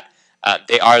GPA on that?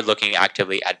 They are looking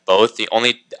actively at both. The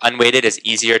only unweighted is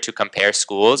easier to compare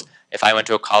schools. If I went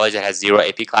to a college that has 0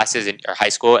 AP classes or high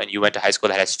school, and you went to high school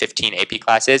that has 15 AP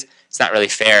classes, it's not really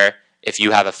fair if you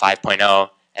have a 5.0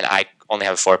 and I only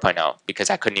have a 4.0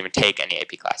 because I couldn't even take any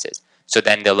AP classes. So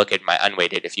then they'll look at my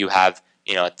unweighted. If you have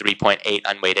 3.8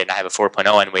 unweighted and I have a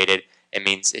 4.0 unweighted, it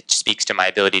means it speaks to my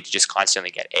ability to just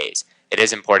constantly get A's. It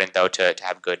is important though to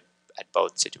have good at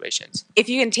both situations. If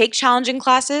you can take challenging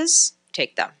classes,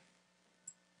 take them.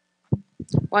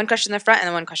 One question in the front and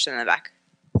then one question in the back.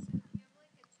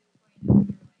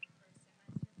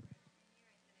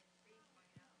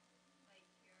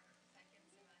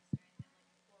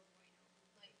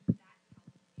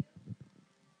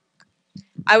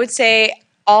 I would say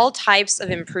all types of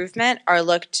improvement are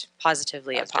looked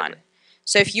positively upon.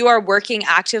 So if you are working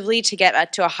actively to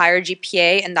get to a higher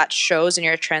GPA and that shows in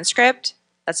your transcript,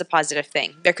 that's a positive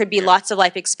thing. There could be lots of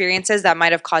life experiences that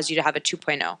might have caused you to have a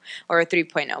 2.0 or a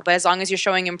 3.0. But as long as you're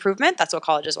showing improvement, that's what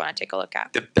colleges want to take a look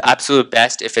at. The absolute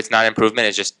best, if it's not improvement,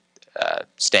 is just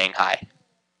staying high.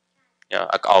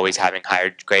 Like always having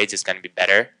higher grades is going to be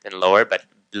better than lower, but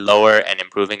lower and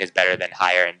improving is better than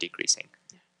higher and decreasing.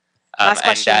 Last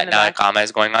question and now a comma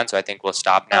is going on, so I think we'll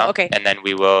stop now. Okay. And then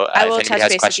we will, I will if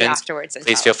anybody has questions, afterwards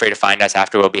please feel free to find us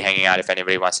after. We'll be hanging out if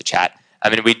anybody wants to chat. I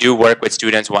mean, we do work with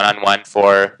students one-on-one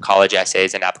for college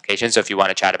essays and applications, so if you want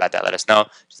to chat about that, let us know.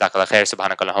 Jazakallah khair.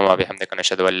 Subhanakallahumma wa bihamdika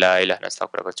nashhadu an la ilaha illa anta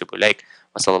astaghfiruka wa atubu ilaik.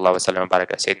 Wa sallallahu wa sallam wa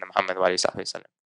baraka ala sayyidina Muhammad wa alihi wa sahbihi.